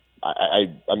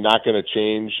 I'm not going to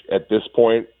change at this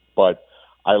point, but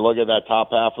I look at that top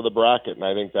half of the bracket, and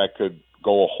I think that could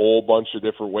go a whole bunch of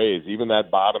different ways, even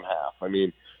that bottom half. I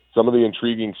mean, some of the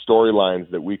intriguing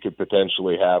storylines that we could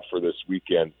potentially have for this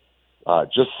weekend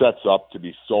just sets up to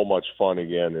be so much fun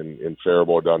again in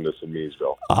Faribault, Dundas, and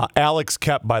Miesville. Alex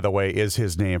Kep, by the way, is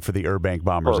his name for the Burbank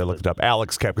Bombers. Perfect. I looked it up.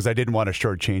 Alex Kep, because I didn't want to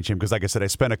shortchange him, because like I said, I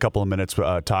spent a couple of minutes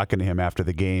talking to him after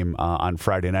the game on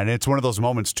Friday night. And it's one of those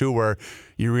moments, too, where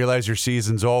you realize your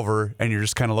season's over and you're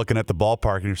just kind of looking at the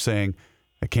ballpark and you're saying,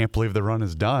 I can't believe the run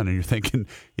is done. And you're thinking,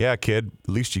 yeah, kid, at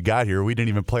least you got here. We didn't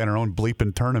even play in our own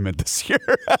bleeping tournament this year.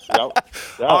 Yep.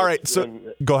 All right, so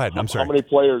go ahead. I'm sorry. How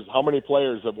many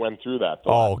players have went through that?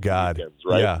 Oh, God. Weekends,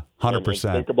 right? Yeah,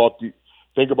 100%. And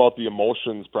think about the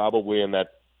emotions probably in that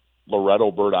Loretto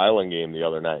Bird Island game the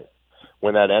other night.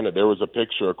 When that ended, there was a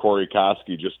picture of Corey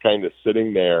Koski just kind of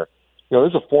sitting there.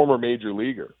 There's a former major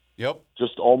leaguer. Yep.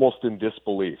 Just almost in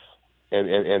disbelief.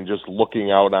 And just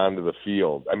looking out onto the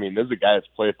field. I mean, this is a guy that's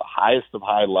played at the highest of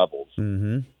high levels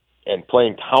and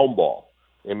playing town ball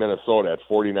in Minnesota at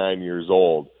 49 years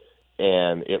old.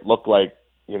 And it looked like,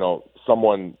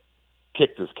 someone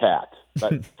kicked his cat,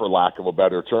 for lack of a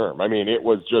better term. I mean, it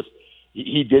was just,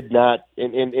 he did not,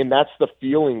 and that's the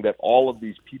feeling that all of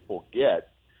these people get.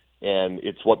 And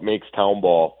it's what makes town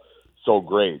ball so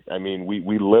great. I mean,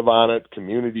 we live on it.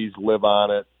 Communities live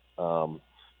on it.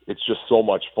 It's just so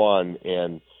much fun,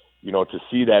 and to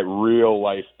see that real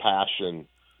life passion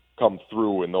come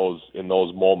through in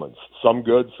those moments. Some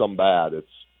good, some bad. It's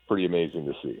pretty amazing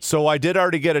to see. So I did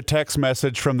already get a text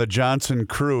message from the Johnson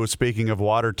crew, speaking of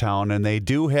Watertown, and they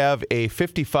do have a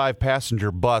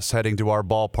 55-passenger bus heading to our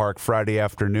ballpark Friday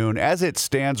afternoon. As it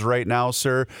stands right now,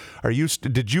 sir,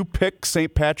 did you pick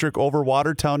St. Patrick over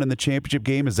Watertown in the championship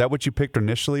game? Is that what you picked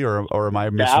initially, or am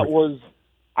I missing?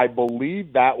 I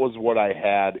believe that was what I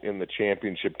had in the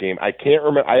championship game. I can't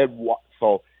remember.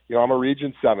 I'm a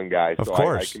Region 7 guy, so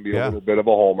I can be a little bit of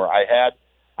a homer.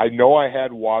 I know I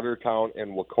had Watertown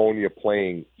and Waconia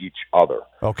playing each other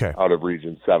out of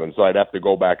Region 7, so I'd have to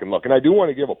go back and look. And I do want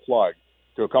to give a plug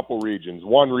to a couple regions.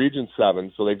 One, Region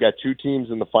 7, so they've got two teams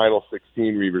in the Final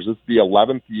 16 Reavers. This is the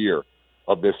 11th year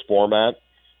of this format,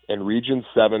 and Region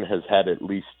 7 has had at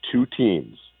least two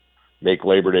teams make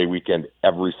Labor Day weekend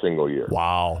every single year.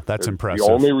 Wow, that's impressive.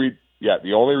 The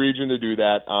only region to do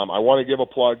that. I want to give a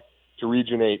plug to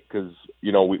Region 8 because,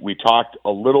 we talked a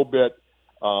little bit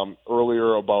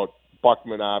earlier about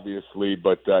Buckman, obviously,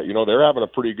 but, they're having a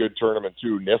pretty good tournament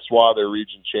too. Nisswa, their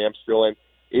region champ, still in.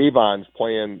 Avon's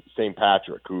playing St.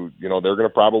 Patrick, who, they're going to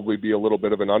probably be a little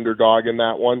bit of an underdog in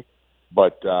that one,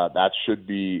 but that should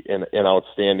be an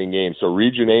outstanding game. So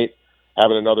Region 8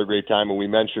 having another great time, and we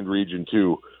mentioned Region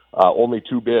 2. Only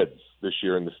two bids this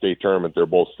year in the state tournament. They're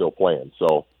both still playing,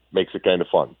 so makes it kind of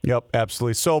fun. Yep,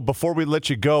 absolutely. So before we let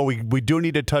you go, we do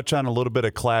need to touch on a little bit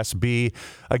of Class B.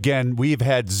 Again, we've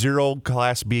had 0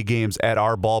 Class B games at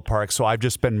our ballpark, so I've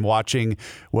just been watching,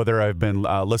 whether I've been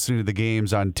listening to the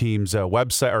games on teams'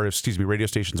 radio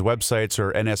stations' websites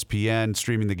or NSPN,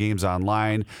 streaming the games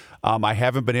online. I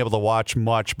haven't been able to watch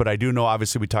much, but I do know,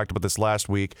 obviously, we talked about this last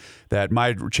week, that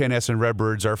my Chanhassen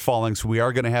Redbirds are falling, so we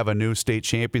are going to have a new state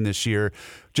champion this year.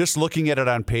 Just looking at it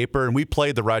on paper, and we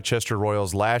played the Rochester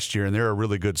Royals last last year, and they're a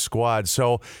really good squad.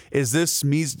 So is this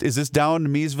down to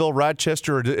Miesville,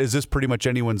 Rochester, or is this pretty much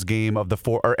anyone's game of the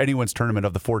four, or anyone's tournament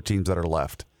of the four teams that are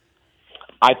left?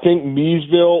 I think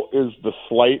Miesville is the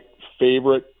slight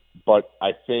favorite, but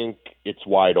I think it's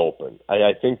wide open.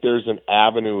 I think there's an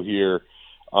avenue here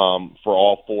for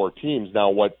all four teams. Now,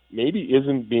 what maybe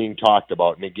isn't being talked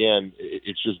about, and again,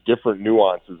 it's just different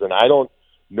nuances, and I don't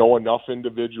know enough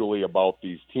individually about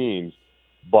these teams,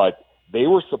 but they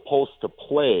were supposed to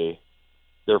play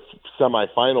their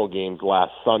semifinal games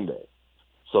last Sunday.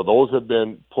 So those have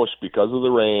been pushed because of the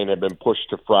rain, have been pushed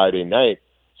to Friday night.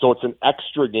 So it's an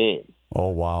extra game. Oh,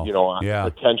 wow.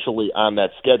 Potentially on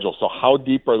that schedule. So how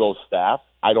deep are those staff?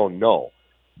 I don't know.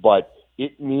 But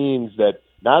it means that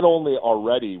not only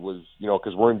already was,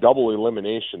 because we're in double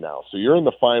elimination now. So you're in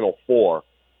the Final Four.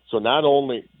 So not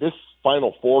only this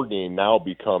Final Four game now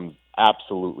becomes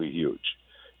absolutely huge.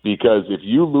 Because if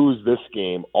you lose this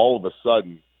game, all of a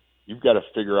sudden, you've got to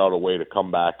figure out a way to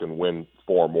come back and win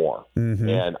four more. Mm-hmm.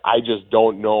 And I just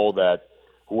don't know that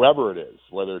whoever it is,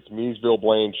 whether it's Miesville,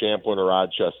 Blaine, Champlin, or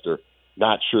Rochester,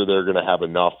 not sure they're going to have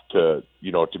enough to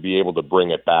be able to bring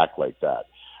it back like that.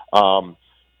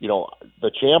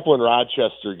 The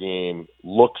Champlin-Rochester game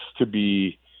looks to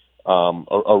be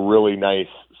a really nice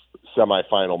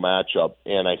semifinal matchup.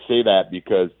 And I say that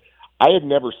because I had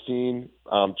never seen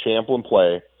Champlin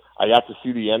play. I got to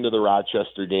see the end of the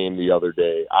Rochester game the other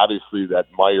day. Obviously, that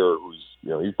Meyer, who's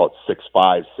he's about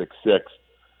 6'5", 6'6",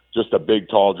 just a big,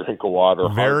 tall drink of water.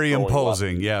 Very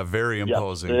imposing. Yeah, very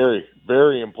imposing. Yeah, very,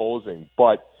 very imposing.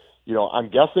 But, I'm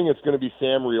guessing it's going to be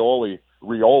Sam Riola,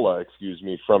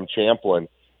 from Champlin,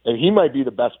 and he might be the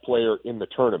best player in the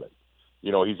tournament.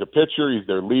 He's a pitcher. He's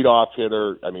their leadoff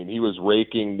hitter. I mean, he was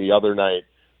raking the other night.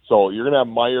 So you're going to have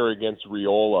Meyer against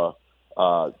Riola,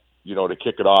 to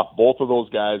kick it off. Both of those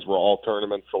guys were all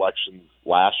tournament selections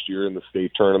last year in the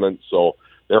state tournament, so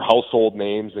they're household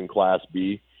names in Class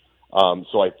B.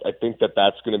 So I think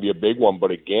that's going to be a big one.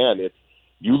 But again,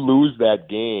 you lose that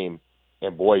game,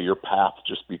 and boy, your path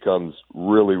just becomes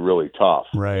really, really tough.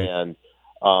 Right. And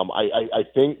I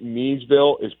think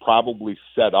Miesville is probably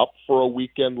set up for a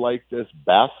weekend like this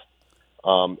best.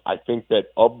 I think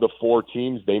that of the four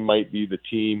teams, they might be the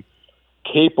team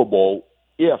capable,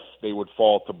 if they would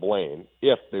fall to Blaine,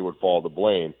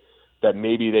 that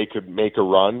maybe they could make a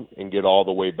run and get all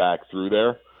the way back through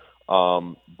there.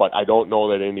 But I don't know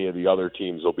that any of the other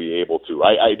teams will be able to.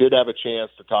 I did have a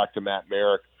chance to talk to Matt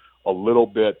Merrick a little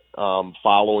bit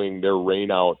following their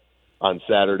rainout on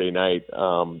Saturday night,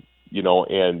 and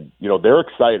they're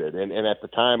excited. And at the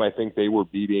time, I think they were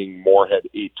beating Moorhead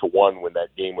 8-1 when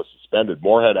that game was suspended.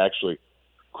 Moorhead actually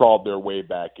crawled their way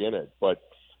back in it. But,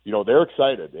 they're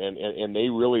excited, and they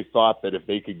really thought that if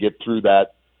they could get through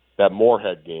that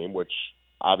Moorhead game, which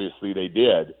obviously they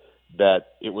did,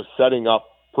 that it was setting up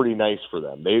pretty nice for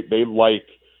them. They like,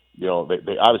 they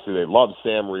obviously they love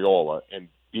Sam Riola, and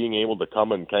being able to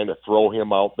come and kind of throw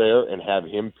him out there and have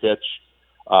him pitch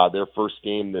their first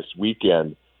game this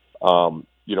weekend, and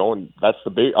that's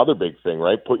the other big thing,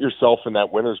 right? Put yourself in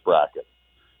that winner's bracket.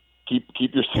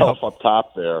 Keep yourself up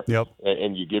top there,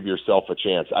 and you give yourself a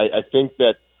chance.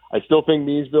 I still think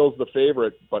Miesville's the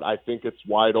favorite, but I think it's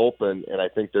wide open, and I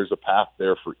think there's a path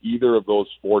there for either of those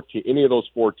any of those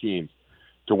four teams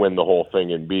to win the whole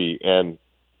thing in B. And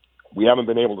we haven't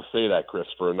been able to say that, Chris,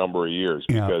 for a number of years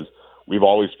because we've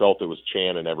always felt it was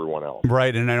Chan and everyone else.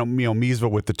 Right, and I know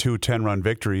Miesville with the 2 10-run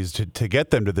victories to get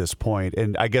them to this point.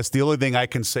 And I guess the only thing I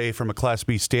can say from a Class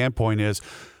B standpoint is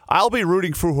I'll be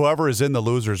rooting for whoever is in the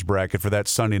losers bracket for that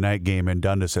Sunday night game in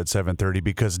Dundas at 7:30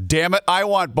 because, damn it, I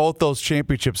want both those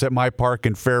championships at my park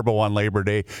in Faribault on Labor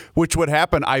Day, which would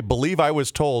happen, I believe I was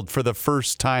told, for the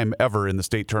first time ever in the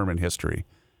state tournament history.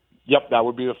 Yep, that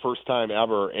would be the first time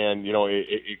ever. And,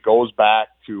 it goes back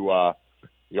to, I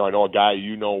know a guy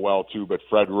well too, but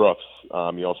Fred Roofs,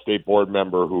 state board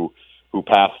member who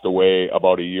passed away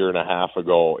about a year and a half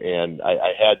ago. And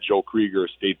I had Joe Krieger, a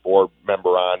state board member,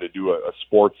 on to do a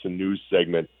sports and news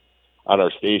segment on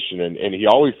our station. And he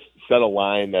always said a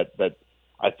line that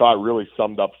I thought really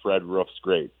summed up Fred Roofs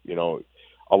great.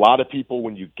 A lot of people,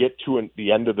 when you get to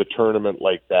the end of the tournament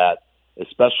like that,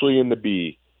 especially in the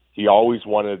B, he always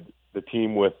wanted the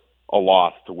team with a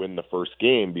loss to win the first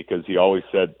game because he always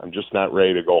said, I'm just not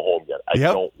ready to go home yet. I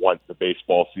don't want the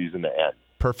baseball season to end.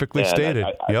 Perfectly stated.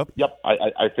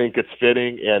 I think it's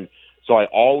fitting. And so I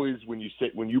always, when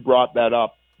you brought that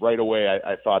up right away,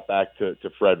 I thought back to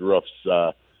Fred Roofs,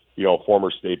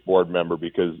 former state board member,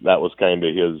 because that was kind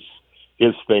of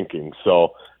his thinking.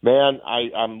 So, man,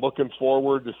 I'm looking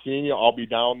forward to seeing you. I'll be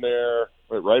down there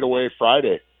right away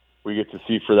Friday. We get to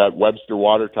see for that Webster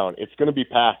Watertown. It's going to be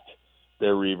packed.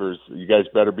 there, Reavers. You guys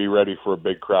better be ready for a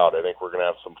big crowd. I think we're going to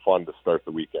have some fun to start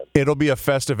the weekend. It'll be a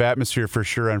festive atmosphere for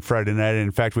sure on Friday night. And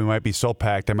in fact, we might be so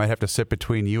packed, I might have to sit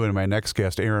between you and my next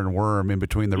guest, Aaron Worm, in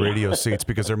between the radio seats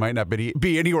because there might not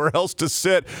be anywhere else to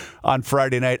sit on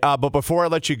Friday night. But before I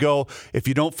let you go, if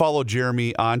you don't follow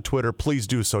Jeremy on Twitter, please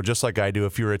do so, just like I do.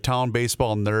 If you're a town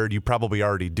baseball nerd, you probably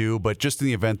already do. But just in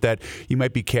the event that you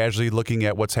might be casually looking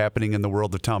at what's happening in the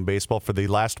world of town baseball for the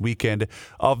last weekend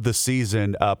of the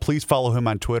season, please follow him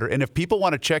on Twitter. And if people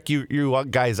want to check you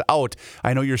guys out,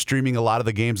 I know you're streaming a lot of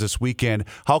the games this weekend.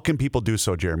 How can people do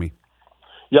so, Jeremy?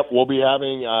 Yep, we'll be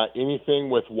having anything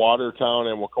with Watertown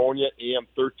and Waconia, AM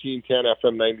 1310,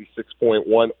 FM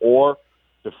 96.1, or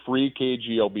the free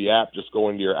KGLB app. Just go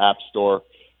into your app store,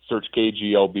 search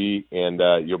KGLB,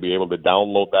 and you'll be able to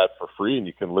download that for free, and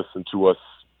you can listen to us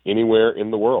anywhere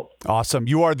in the world. Awesome.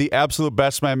 You are the absolute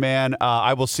best, my man.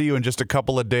 I will see you in just a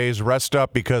couple of days. Rest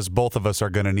up because both of us are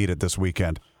going to need it this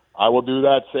weekend. I will do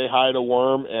that. Say hi to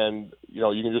Worm, and you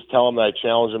can just tell him that I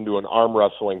challenge him to an arm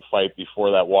wrestling fight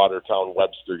before that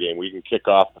Watertown-Webster game. We can kick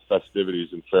off the festivities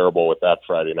in Faribault with that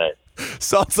Friday night.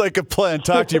 Sounds like a plan.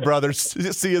 Talk to you, brothers.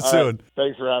 See you soon. Right.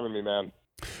 Thanks for having me, man.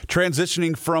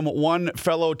 Transitioning from one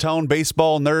fellow town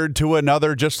baseball nerd to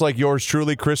another, just like yours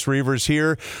truly, Chris Reavers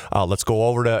here. Let's go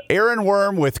over to Aaron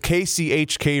Worm with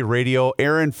KCHK Radio.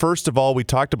 Aaron, first of all, we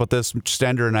talked about this,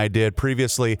 Stender and I did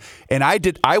previously, and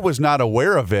I was not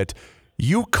aware of it.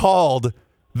 You called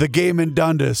the game in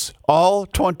Dundas, all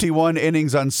 21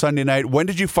 innings on Sunday night. When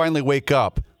did you finally wake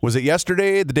up? Was it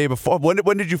yesterday, the day before?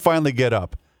 When did you finally get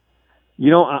up?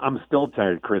 I'm still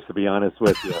tired, Chris, to be honest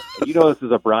with you. This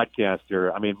is a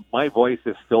broadcaster. I mean, my voice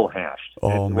is still hashed.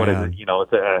 Oh, and man. What is it?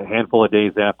 It's a handful of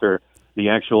days after the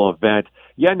actual event.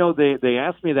 Yeah, no, they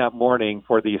asked me that morning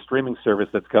for the streaming service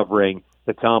that's covering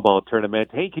the town ball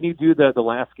tournament. Hey, can you do the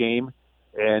last game?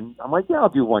 And I'm like, yeah, I'll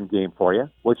do one game for you,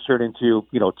 which turned into,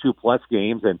 2+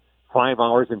 games and 5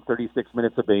 hours and 36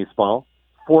 minutes of baseball,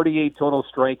 48 total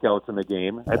strikeouts in the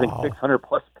game. I think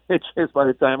 600+ pitches by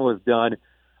the time it was done.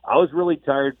 I was really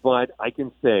tired, but I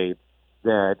can say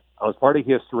that I was part of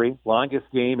history, longest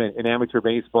game in amateur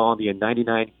baseball in the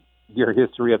 99-year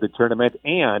history of the tournament.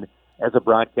 And as a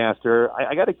broadcaster,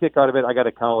 I got a kick out of it. I got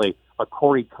to call a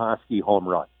Corey Kosky home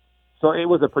run. So it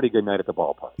was a pretty good night at the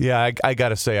ballpark. Yeah, I got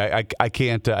to say, I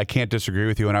can't disagree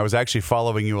with you. And I was actually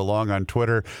following you along on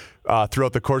Twitter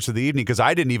throughout the course of the evening because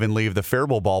I didn't even leave the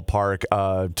Faribault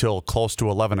ballpark till close to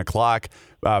 11 o'clock,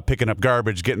 picking up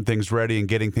garbage, getting things ready, and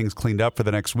getting things cleaned up for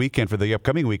the next weekend, for the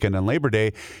upcoming weekend on Labor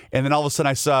Day. And then all of a sudden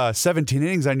I saw 17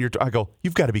 innings on I go,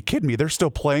 you've got to be kidding me. They're still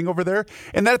playing over there?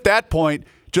 And then at that point,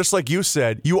 just like you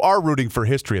said, you are rooting for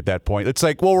history at that point. It's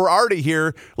like, well, we're already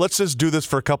here. Let's just do this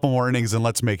for a couple more innings and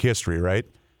let's make history, right?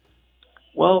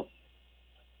 Well,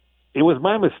 it was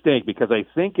my mistake because I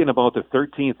think in about the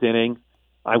 13th inning,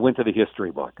 I went to the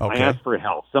history book. Okay. I asked for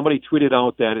help. Somebody tweeted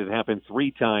out that it happened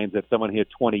 3 times that someone hit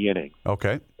 20 innings.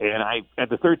 Okay. And at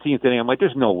the 13th inning, I'm like,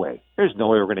 there's no way. There's no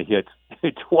way we're going to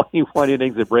hit 21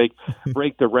 innings and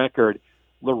break the record.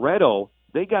 Loretto,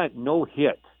 they got no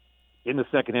hit in the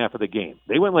second half of the game.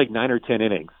 They went like 9 or 10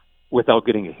 innings without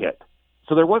getting a hit.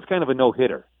 So there was kind of a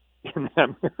no-hitter in that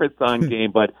marathon game.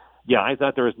 But, yeah, I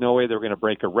thought there was no way they were going to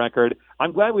break a record.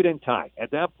 I'm glad we didn't tie. At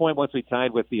that point, once we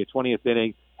tied with the 20th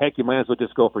inning, heck, you might as well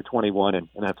just go for 21, and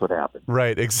that's what happened.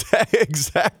 Right,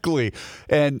 exactly.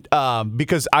 And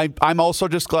because I'm also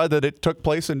just glad that it took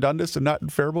place in Dundas and not in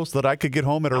Faribault so that I could get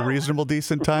home at a reasonable,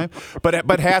 decent time.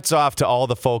 But hats off to all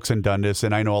the folks in Dundas,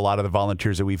 and I know a lot of the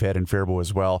volunteers that we've had in Faribault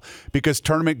as well, because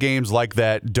tournament games like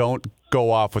that don't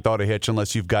go off without a hitch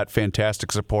unless you've got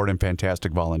fantastic support and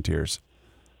fantastic volunteers.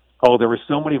 Oh, there were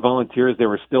so many volunteers. They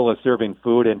were still serving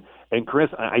food. And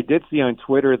Chris, I did see on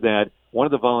Twitter that one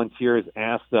of the volunteers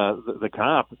asked the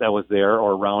cop that was there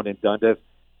or around in Dundas,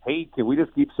 hey, can we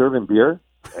just keep serving beer?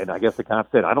 And I guess the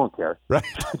cop said, I don't care. Right.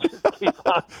 Just keep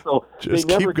on. So just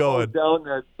they never keep going. closed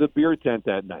down the beer tent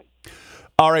that night.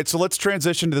 All right, so let's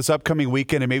transition to this upcoming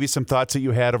weekend and maybe some thoughts that you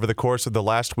had over the course of the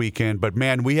last weekend. But,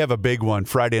 man, we have a big one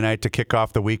Friday night to kick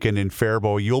off the weekend in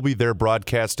Faribault. You'll be there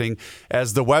broadcasting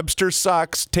as the Webster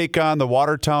Sox take on the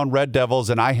Watertown Red Devils.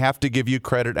 And I have to give you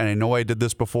credit, and I know I did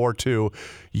this before too.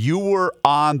 You were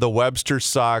on the Webster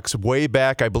Sox way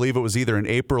back, I believe it was either in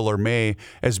April or May,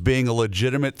 as being a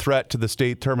legitimate threat to the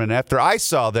state tournament. After I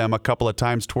saw them a couple of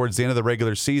times towards the end of the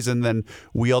regular season, then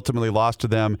we ultimately lost to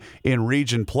them in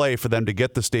region play for them to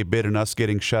get the state bid and us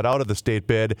getting shut out of the state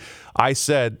bid. I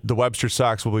said the Webster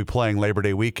Sox will be playing Labor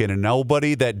Day weekend, and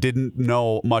nobody that didn't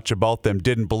know much about them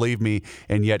didn't believe me,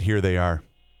 and yet here they are.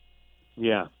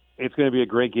 Yeah, it's going to be a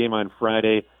great game on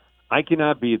Friday. I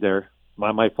cannot be there.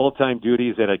 my full-time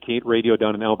duties at a Kate Radio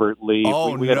down in Albert Lee.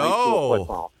 Oh, we had high no. school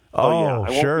football. Oh, yeah, I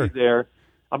won't sure. be there.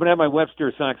 I'm going to have my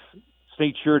Webster Sox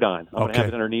State shirt on. I'm going to have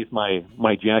it underneath my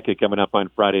jacket coming up on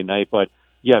Friday night. But,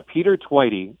 yeah, Peter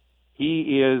Twitty,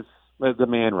 he is the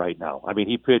man right now. I mean,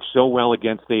 he pitched so well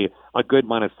against a good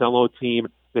Monticello team.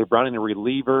 They brought in a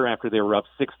reliever after they were up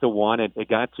 6-1, and it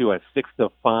got to a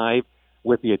 6-5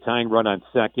 with the tying run on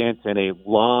second and a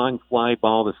long fly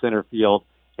ball to center field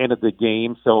ended the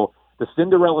game. So the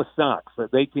Cinderella Sox,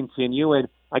 they continue. And,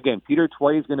 again, Peter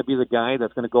Twitty is going to be the guy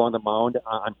that's going to go on the mound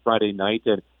on Friday night.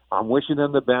 And I'm wishing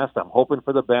them the best. I'm hoping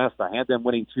for the best. I had them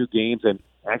winning 2 games and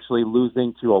actually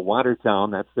losing to a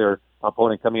Watertown. That's their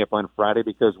opponent coming up on Friday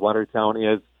because Watertown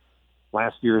is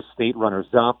last year's state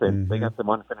runners-up, and they got some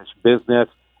unfinished business.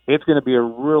 It's going to be a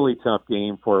really tough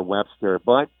game for Webster.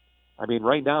 But, I mean,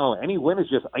 right now, any win is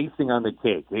just icing on the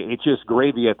cake. It's just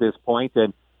gravy at this point.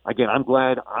 And, again, I'm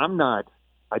glad I'm not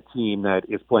a team that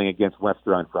is playing against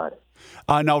Webster on Friday.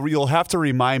 Now, you'll have to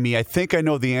remind me. I think I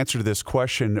know the answer to this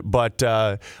question, but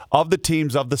of the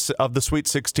teams of the Sweet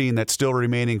 16 that's still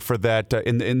remaining for that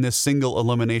in this single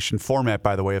elimination format,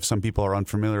 by the way, if some people are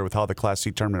unfamiliar with how the Class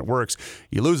C tournament works,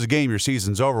 you lose a game, your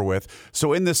season's over with.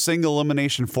 So in this single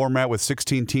elimination format with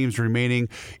 16 teams remaining,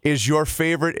 is your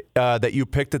favorite that you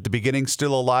picked at the beginning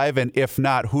still alive? And if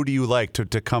not, who do you like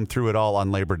to come through it all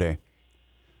on Labor Day?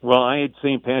 Well, I had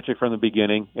St. Patrick from the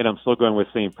beginning, and I'm still going with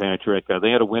St. Patrick. They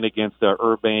had a win against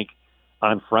Burbank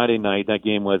on Friday night. That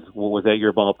game was at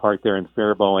your ballpark there in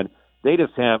Faribault, and they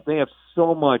have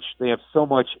so much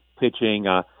pitching.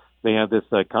 They have this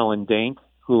Colin Dank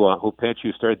who pitched,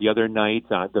 who started the other night.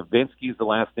 Davinsky's the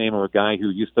last name of a guy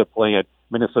who used to play at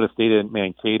Minnesota State in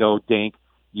Mankato. Dank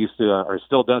used to or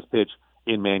still does pitch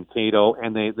in Mankato,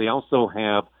 and they also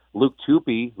have Luke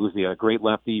Tupy, who's the great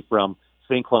lefty from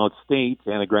St. Cloud State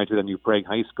and a graduate of New Prague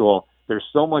High School. There's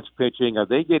so much pitching.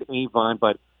 They get Avon,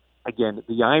 but again,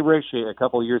 the Irish a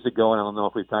couple of years ago, and I don't know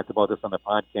if we've talked about this on the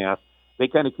podcast, they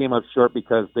kind of came up short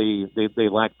because they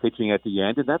lacked pitching at the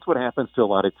end, and that's what happens to a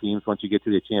lot of teams once you get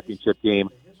to the championship game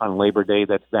on Labor Day.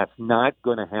 That's not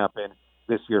going to happen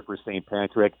this year for St.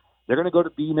 Patrick. They're going to go to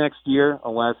B next year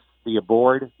unless the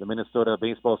board, the Minnesota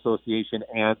Baseball Association,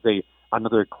 adds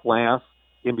another class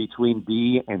in between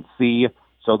B and C.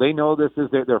 So they know this is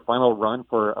their final run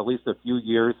for at least a few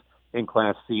years in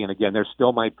Class C. And again, they're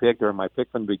still my pick. They're my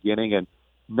pick from the beginning, and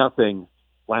nothing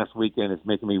last weekend is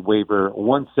making me waver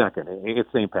 1 second. It's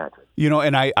St. Patrick.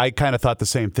 And I kind of thought the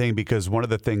same thing because one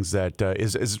of the things that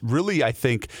is really, I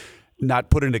think, not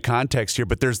put into context here,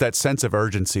 but there's that sense of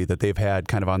urgency that they've had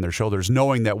kind of on their shoulders,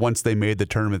 knowing that once they made the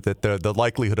tournament that the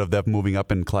likelihood of them moving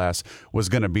up in class was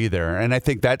going to be there. And I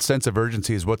think that sense of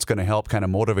urgency is what's going to help kind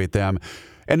of motivate them.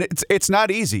 And it's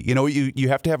not easy. You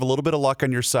have to have a little bit of luck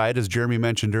on your side, as Jeremy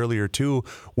mentioned earlier, too.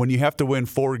 When you have to win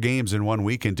 4 games in one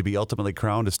weekend to be ultimately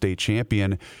crowned a state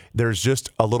champion, there's just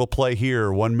a little play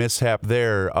here, one mishap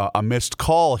there, a missed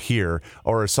call here,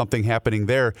 or something happening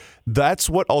there. That's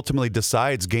what ultimately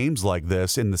decides games like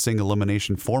this in the single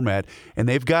elimination format. And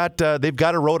they've got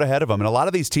a road ahead of them. And a lot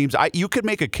of these teams, you could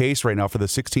make a case right now for the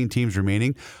 16 teams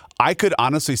remaining. I could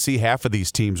honestly see half of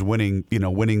these teams winning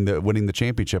the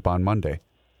championship on Monday.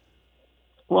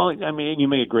 Well, I mean, you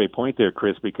made a great point there,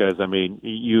 Chris, because, I mean,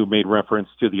 you made reference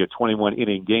to the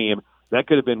 21-inning game. That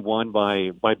could have been won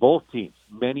by both teams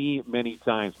many, many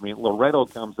times. I mean, Loretto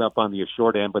comes up on the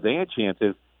short end, but they had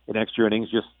chances in extra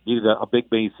innings, just needed a big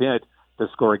base hit to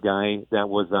score a guy that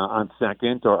was on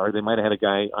second, or they might have had a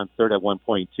guy on third at one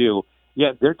point, too.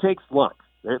 Yeah, there takes luck.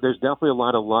 There's definitely a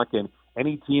lot of luck, and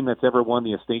any team that's ever won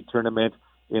the state tournament,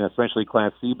 in especially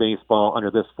Class C baseball,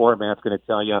 under this format is going to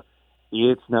tell you,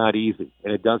 it's not easy,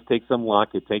 and it does take some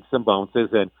luck. It takes some bounces,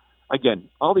 and again,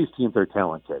 all these teams are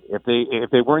talented. If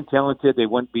they weren't talented, they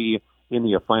wouldn't be in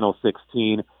the final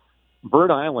 16. Bird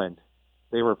Island,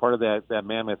 they were part of that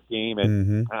mammoth game,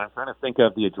 and I'm trying to think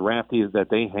of the draftees that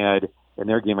they had in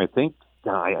their game. I think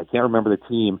I can't remember the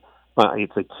team, but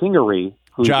it's a Kingery.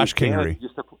 Josh Kingery.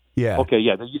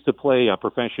 They used to play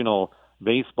professional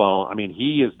baseball. I mean,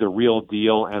 he is the real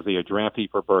deal as a draftee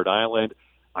for Bird Island.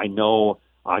 I know.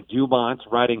 Dumont's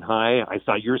riding high. I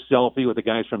saw your selfie with the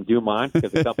guys from Dumont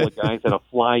because a couple of guys had a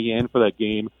fly in for that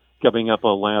game coming up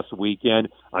last weekend.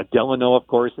 Delano, of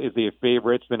course, is a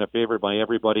favorite. It's been a favorite by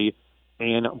everybody.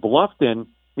 And Bluffton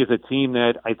is a team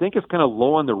that I think is kind of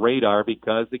low on the radar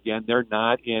because, again, they're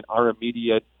not in our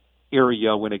immediate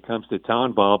area when it comes to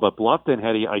town ball. But Bluffton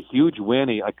had a huge win,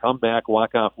 a comeback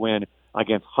walk-off win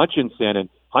against Hutchinson. And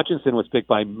Hutchinson was picked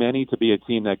by many to be a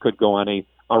team that could go on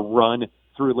a run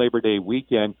through Labor Day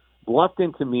weekend.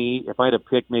 Bluffton, to me, if I had to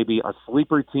pick maybe a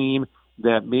sleeper team,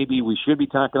 that maybe we should be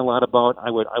talking a lot about, I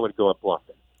would go with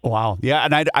Bluffton. Wow. Yeah,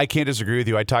 and I can't disagree with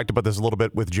you. I talked about this a little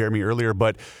bit with Jeremy earlier,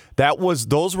 but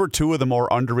those were two of the more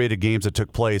underrated games that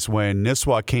took place when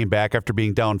Nisswa came back after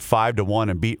being down 5-1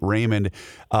 and beat Raymond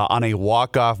on a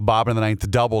walk-off bottom of the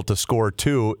ninth double to score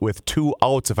 2 with 2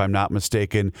 outs, if I'm not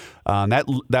mistaken.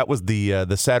 That was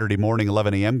the Saturday morning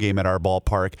 11 a.m. game at our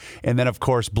ballpark. And then, of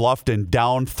course, Bluffton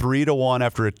down 3-1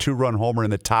 after a 2-run homer in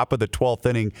the top of the 12th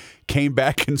inning, came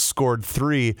back and scored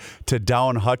 3 to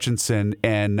down Hutchinson,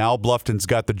 and now Bluffton's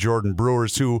got the Jordan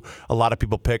Brewers, who a lot of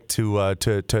people picked to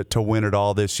win it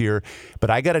all this year. But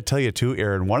I got to tell you too,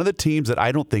 Aaron, one of the teams that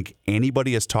I don't think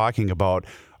anybody is talking about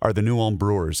are the New Ulm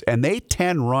Brewers, and they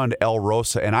 10-run El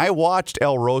Rosa, and I watched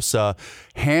El Rosa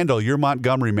handle your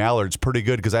Montgomery Mallards pretty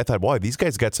good because I thought, boy, these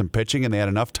guys got some pitching and they had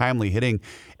enough timely hitting,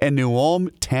 and New Ulm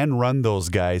 10-run those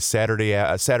guys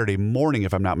Saturday morning,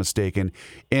 if I'm not mistaken,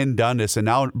 in Dundas, and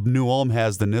now New Ulm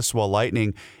has the Nisswa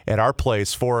Lightning at our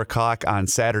place 4 o'clock on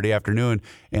Saturday afternoon,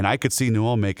 and I could see New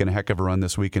Ulm making a heck of a run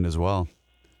this weekend as well.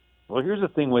 Well, here's the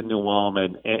thing with New Ulm,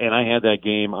 and I had that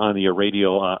game on the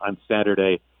radio on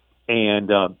Saturday, and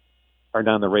or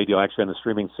not on the radio, actually on the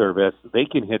streaming service. They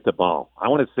can hit the ball. I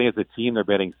want to say as a team, they're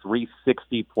batting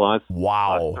 360 plus.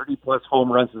 Wow. 30 plus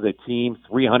home runs as a team,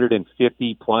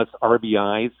 350 plus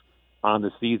RBIs on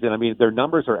the season. I mean, their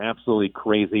numbers are absolutely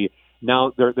crazy.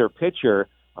 Now, their pitcher,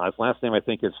 his last name I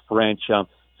think is French.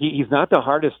 He's not the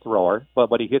hardest thrower,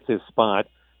 but he hits his spots.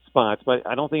 But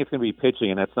I don't think it's going to be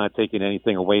pitching, and that's not taking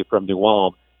anything away from New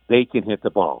Ulm. They can hit the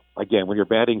ball. Again, when you're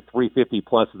batting 350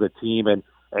 plus as a team, and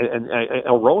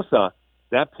El Rosa,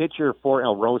 that pitcher for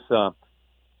El Rosa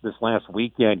this last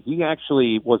weekend, he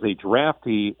actually was a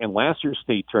draftee in last year's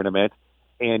state tournament,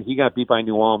 and he got beat by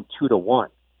New Ulm 2-1.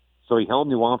 So he held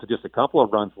New Ulm to just a couple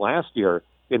of runs last year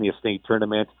in the state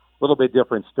tournament. A little bit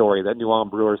different story. That New Ulm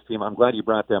Brewers team, I'm glad you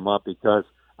brought them up because,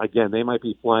 again, they might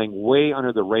be flying way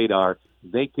under the radar.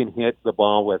 They can hit the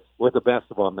ball with the best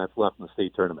of them that's left in the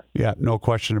state tournament. Yeah, no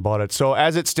question about it. So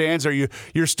as it stands,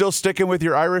 you're still sticking with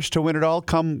your Irish to win it all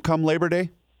come Labor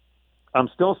Day? I'm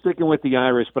still sticking with the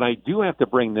Irish, but I do have to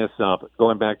bring this up,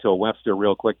 going back to a Webster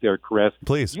real quick there, Chris.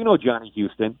 Please. You know Johnny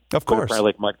Houston. Of course. Prior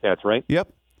Lake Mudcats, right?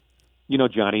 Yep. You know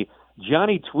Johnny.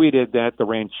 Johnny tweeted that the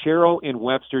Ranchero in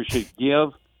Webster should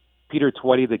give Peter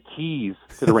Twitty the keys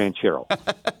to the Ranchero.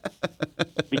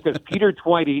 Because Peter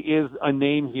Twitty is a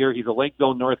name here. He's a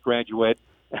Lakeville North graduate.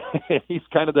 He's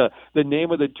kind of the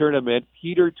name of the tournament.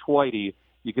 Peter Twitty.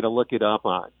 You can look it up.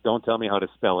 Don't tell me how to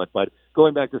spell it. But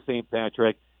going back to St.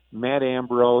 Patrick, Matt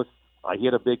Ambrose, he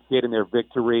had a big hit in their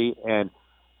victory. Or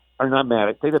not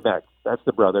Matt, take it back. That's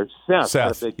the brother. Seth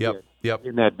had a big hit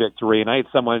in that victory. And I had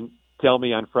someone tell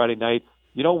me on Friday night,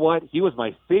 you know what? He was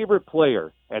my favorite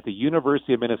player at the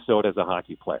University of Minnesota as a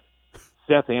hockey player.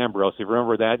 Seth Ambrose, if you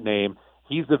remember that name,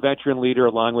 he's the veteran leader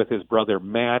along with his brother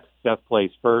Matt. Seth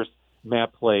plays first.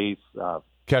 Matt plays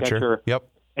catcher. Yep.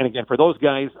 And again, for those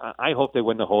guys, I hope they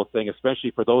win the whole thing,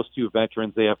 especially for those two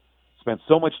veterans. They have spent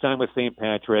so much time with St.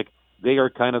 Patrick. They are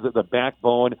kind of the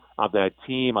backbone of that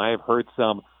team. I have heard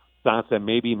some thoughts that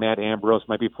maybe Matt Ambrose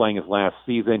might be playing his last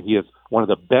season. He is one of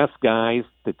the best guys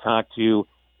to talk to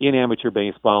in amateur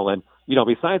baseball. And,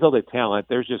 besides all the talent,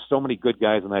 there's just so many good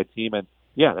guys on that team. And,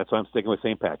 yeah, that's why I'm sticking with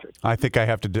St. Patrick. I think I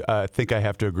have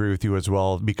to agree with you as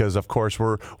well because, of course,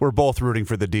 we're both rooting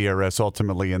for the DRS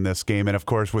ultimately in this game, and of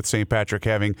course, with St. Patrick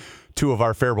having two of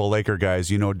our Faribault Laker guys,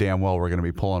 you know damn well we're going to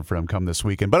be pulling for them come this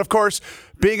weekend. But of course,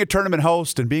 being a tournament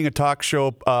host and being a talk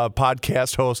show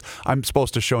podcast host, I'm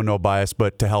supposed to show no bias,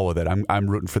 but to hell with it. I'm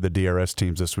rooting for the DRS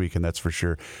teams this weekend, that's for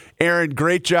sure. Aaron,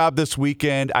 great job this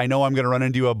weekend. I know I'm going to run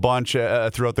into you a bunch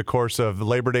throughout the course of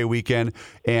Labor Day weekend,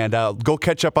 and go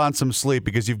catch up on some sleep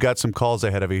because you've got some calls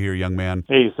ahead of you here, young man.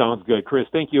 Hey, sounds good. Chris,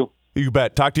 thank you. You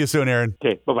bet. Talk to you soon, Aaron.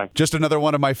 Okay, bye-bye. Just another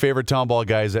one of my favorite town ball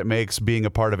guys that makes being a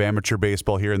part of amateur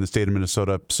baseball here in the state of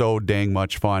Minnesota so dang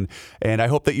much fun. And I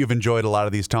hope that you've enjoyed a lot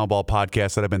of these town ball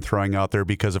podcasts that I've been throwing out there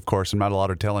because, of course, I'm not allowed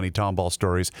to tell any town ball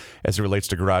stories as it relates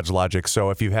to Garage Logic. So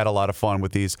if you've had a lot of fun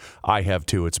with these, I have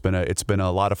too. It's been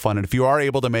a lot of fun. And if you are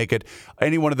able to make it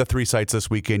any one of the 3 sites this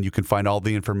weekend, you can find all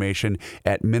the information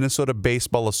at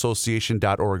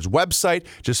MinnesotaBaseballAssociation.org's website.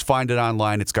 Just find it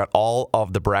online. It's got all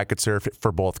of the brackets there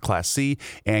for both Class C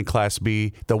and Class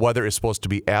B The weather is supposed to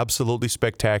be absolutely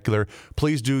spectacular.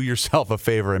 Please do yourself a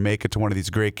favor and make it to one of these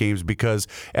great games because,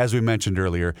 as we mentioned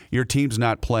earlier, your team's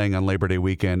not playing on Labor Day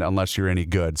weekend unless you're any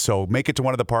good. So make it to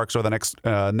one of the parks over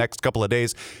the next couple of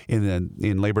days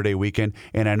in Labor Day weekend,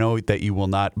 and I know that you will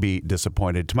not be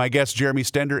disappointed. To my guests, Jeremy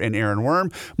Stender and Aaron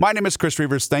Worm, my name is Chris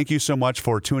Reavers. Thank you so much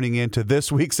for tuning in to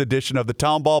this week's edition of the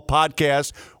Town Ball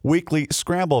Podcast, weekly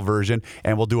scramble version,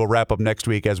 and we'll do a wrap-up next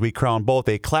week as we crown both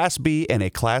a Class B and a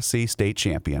Class C state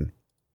champion.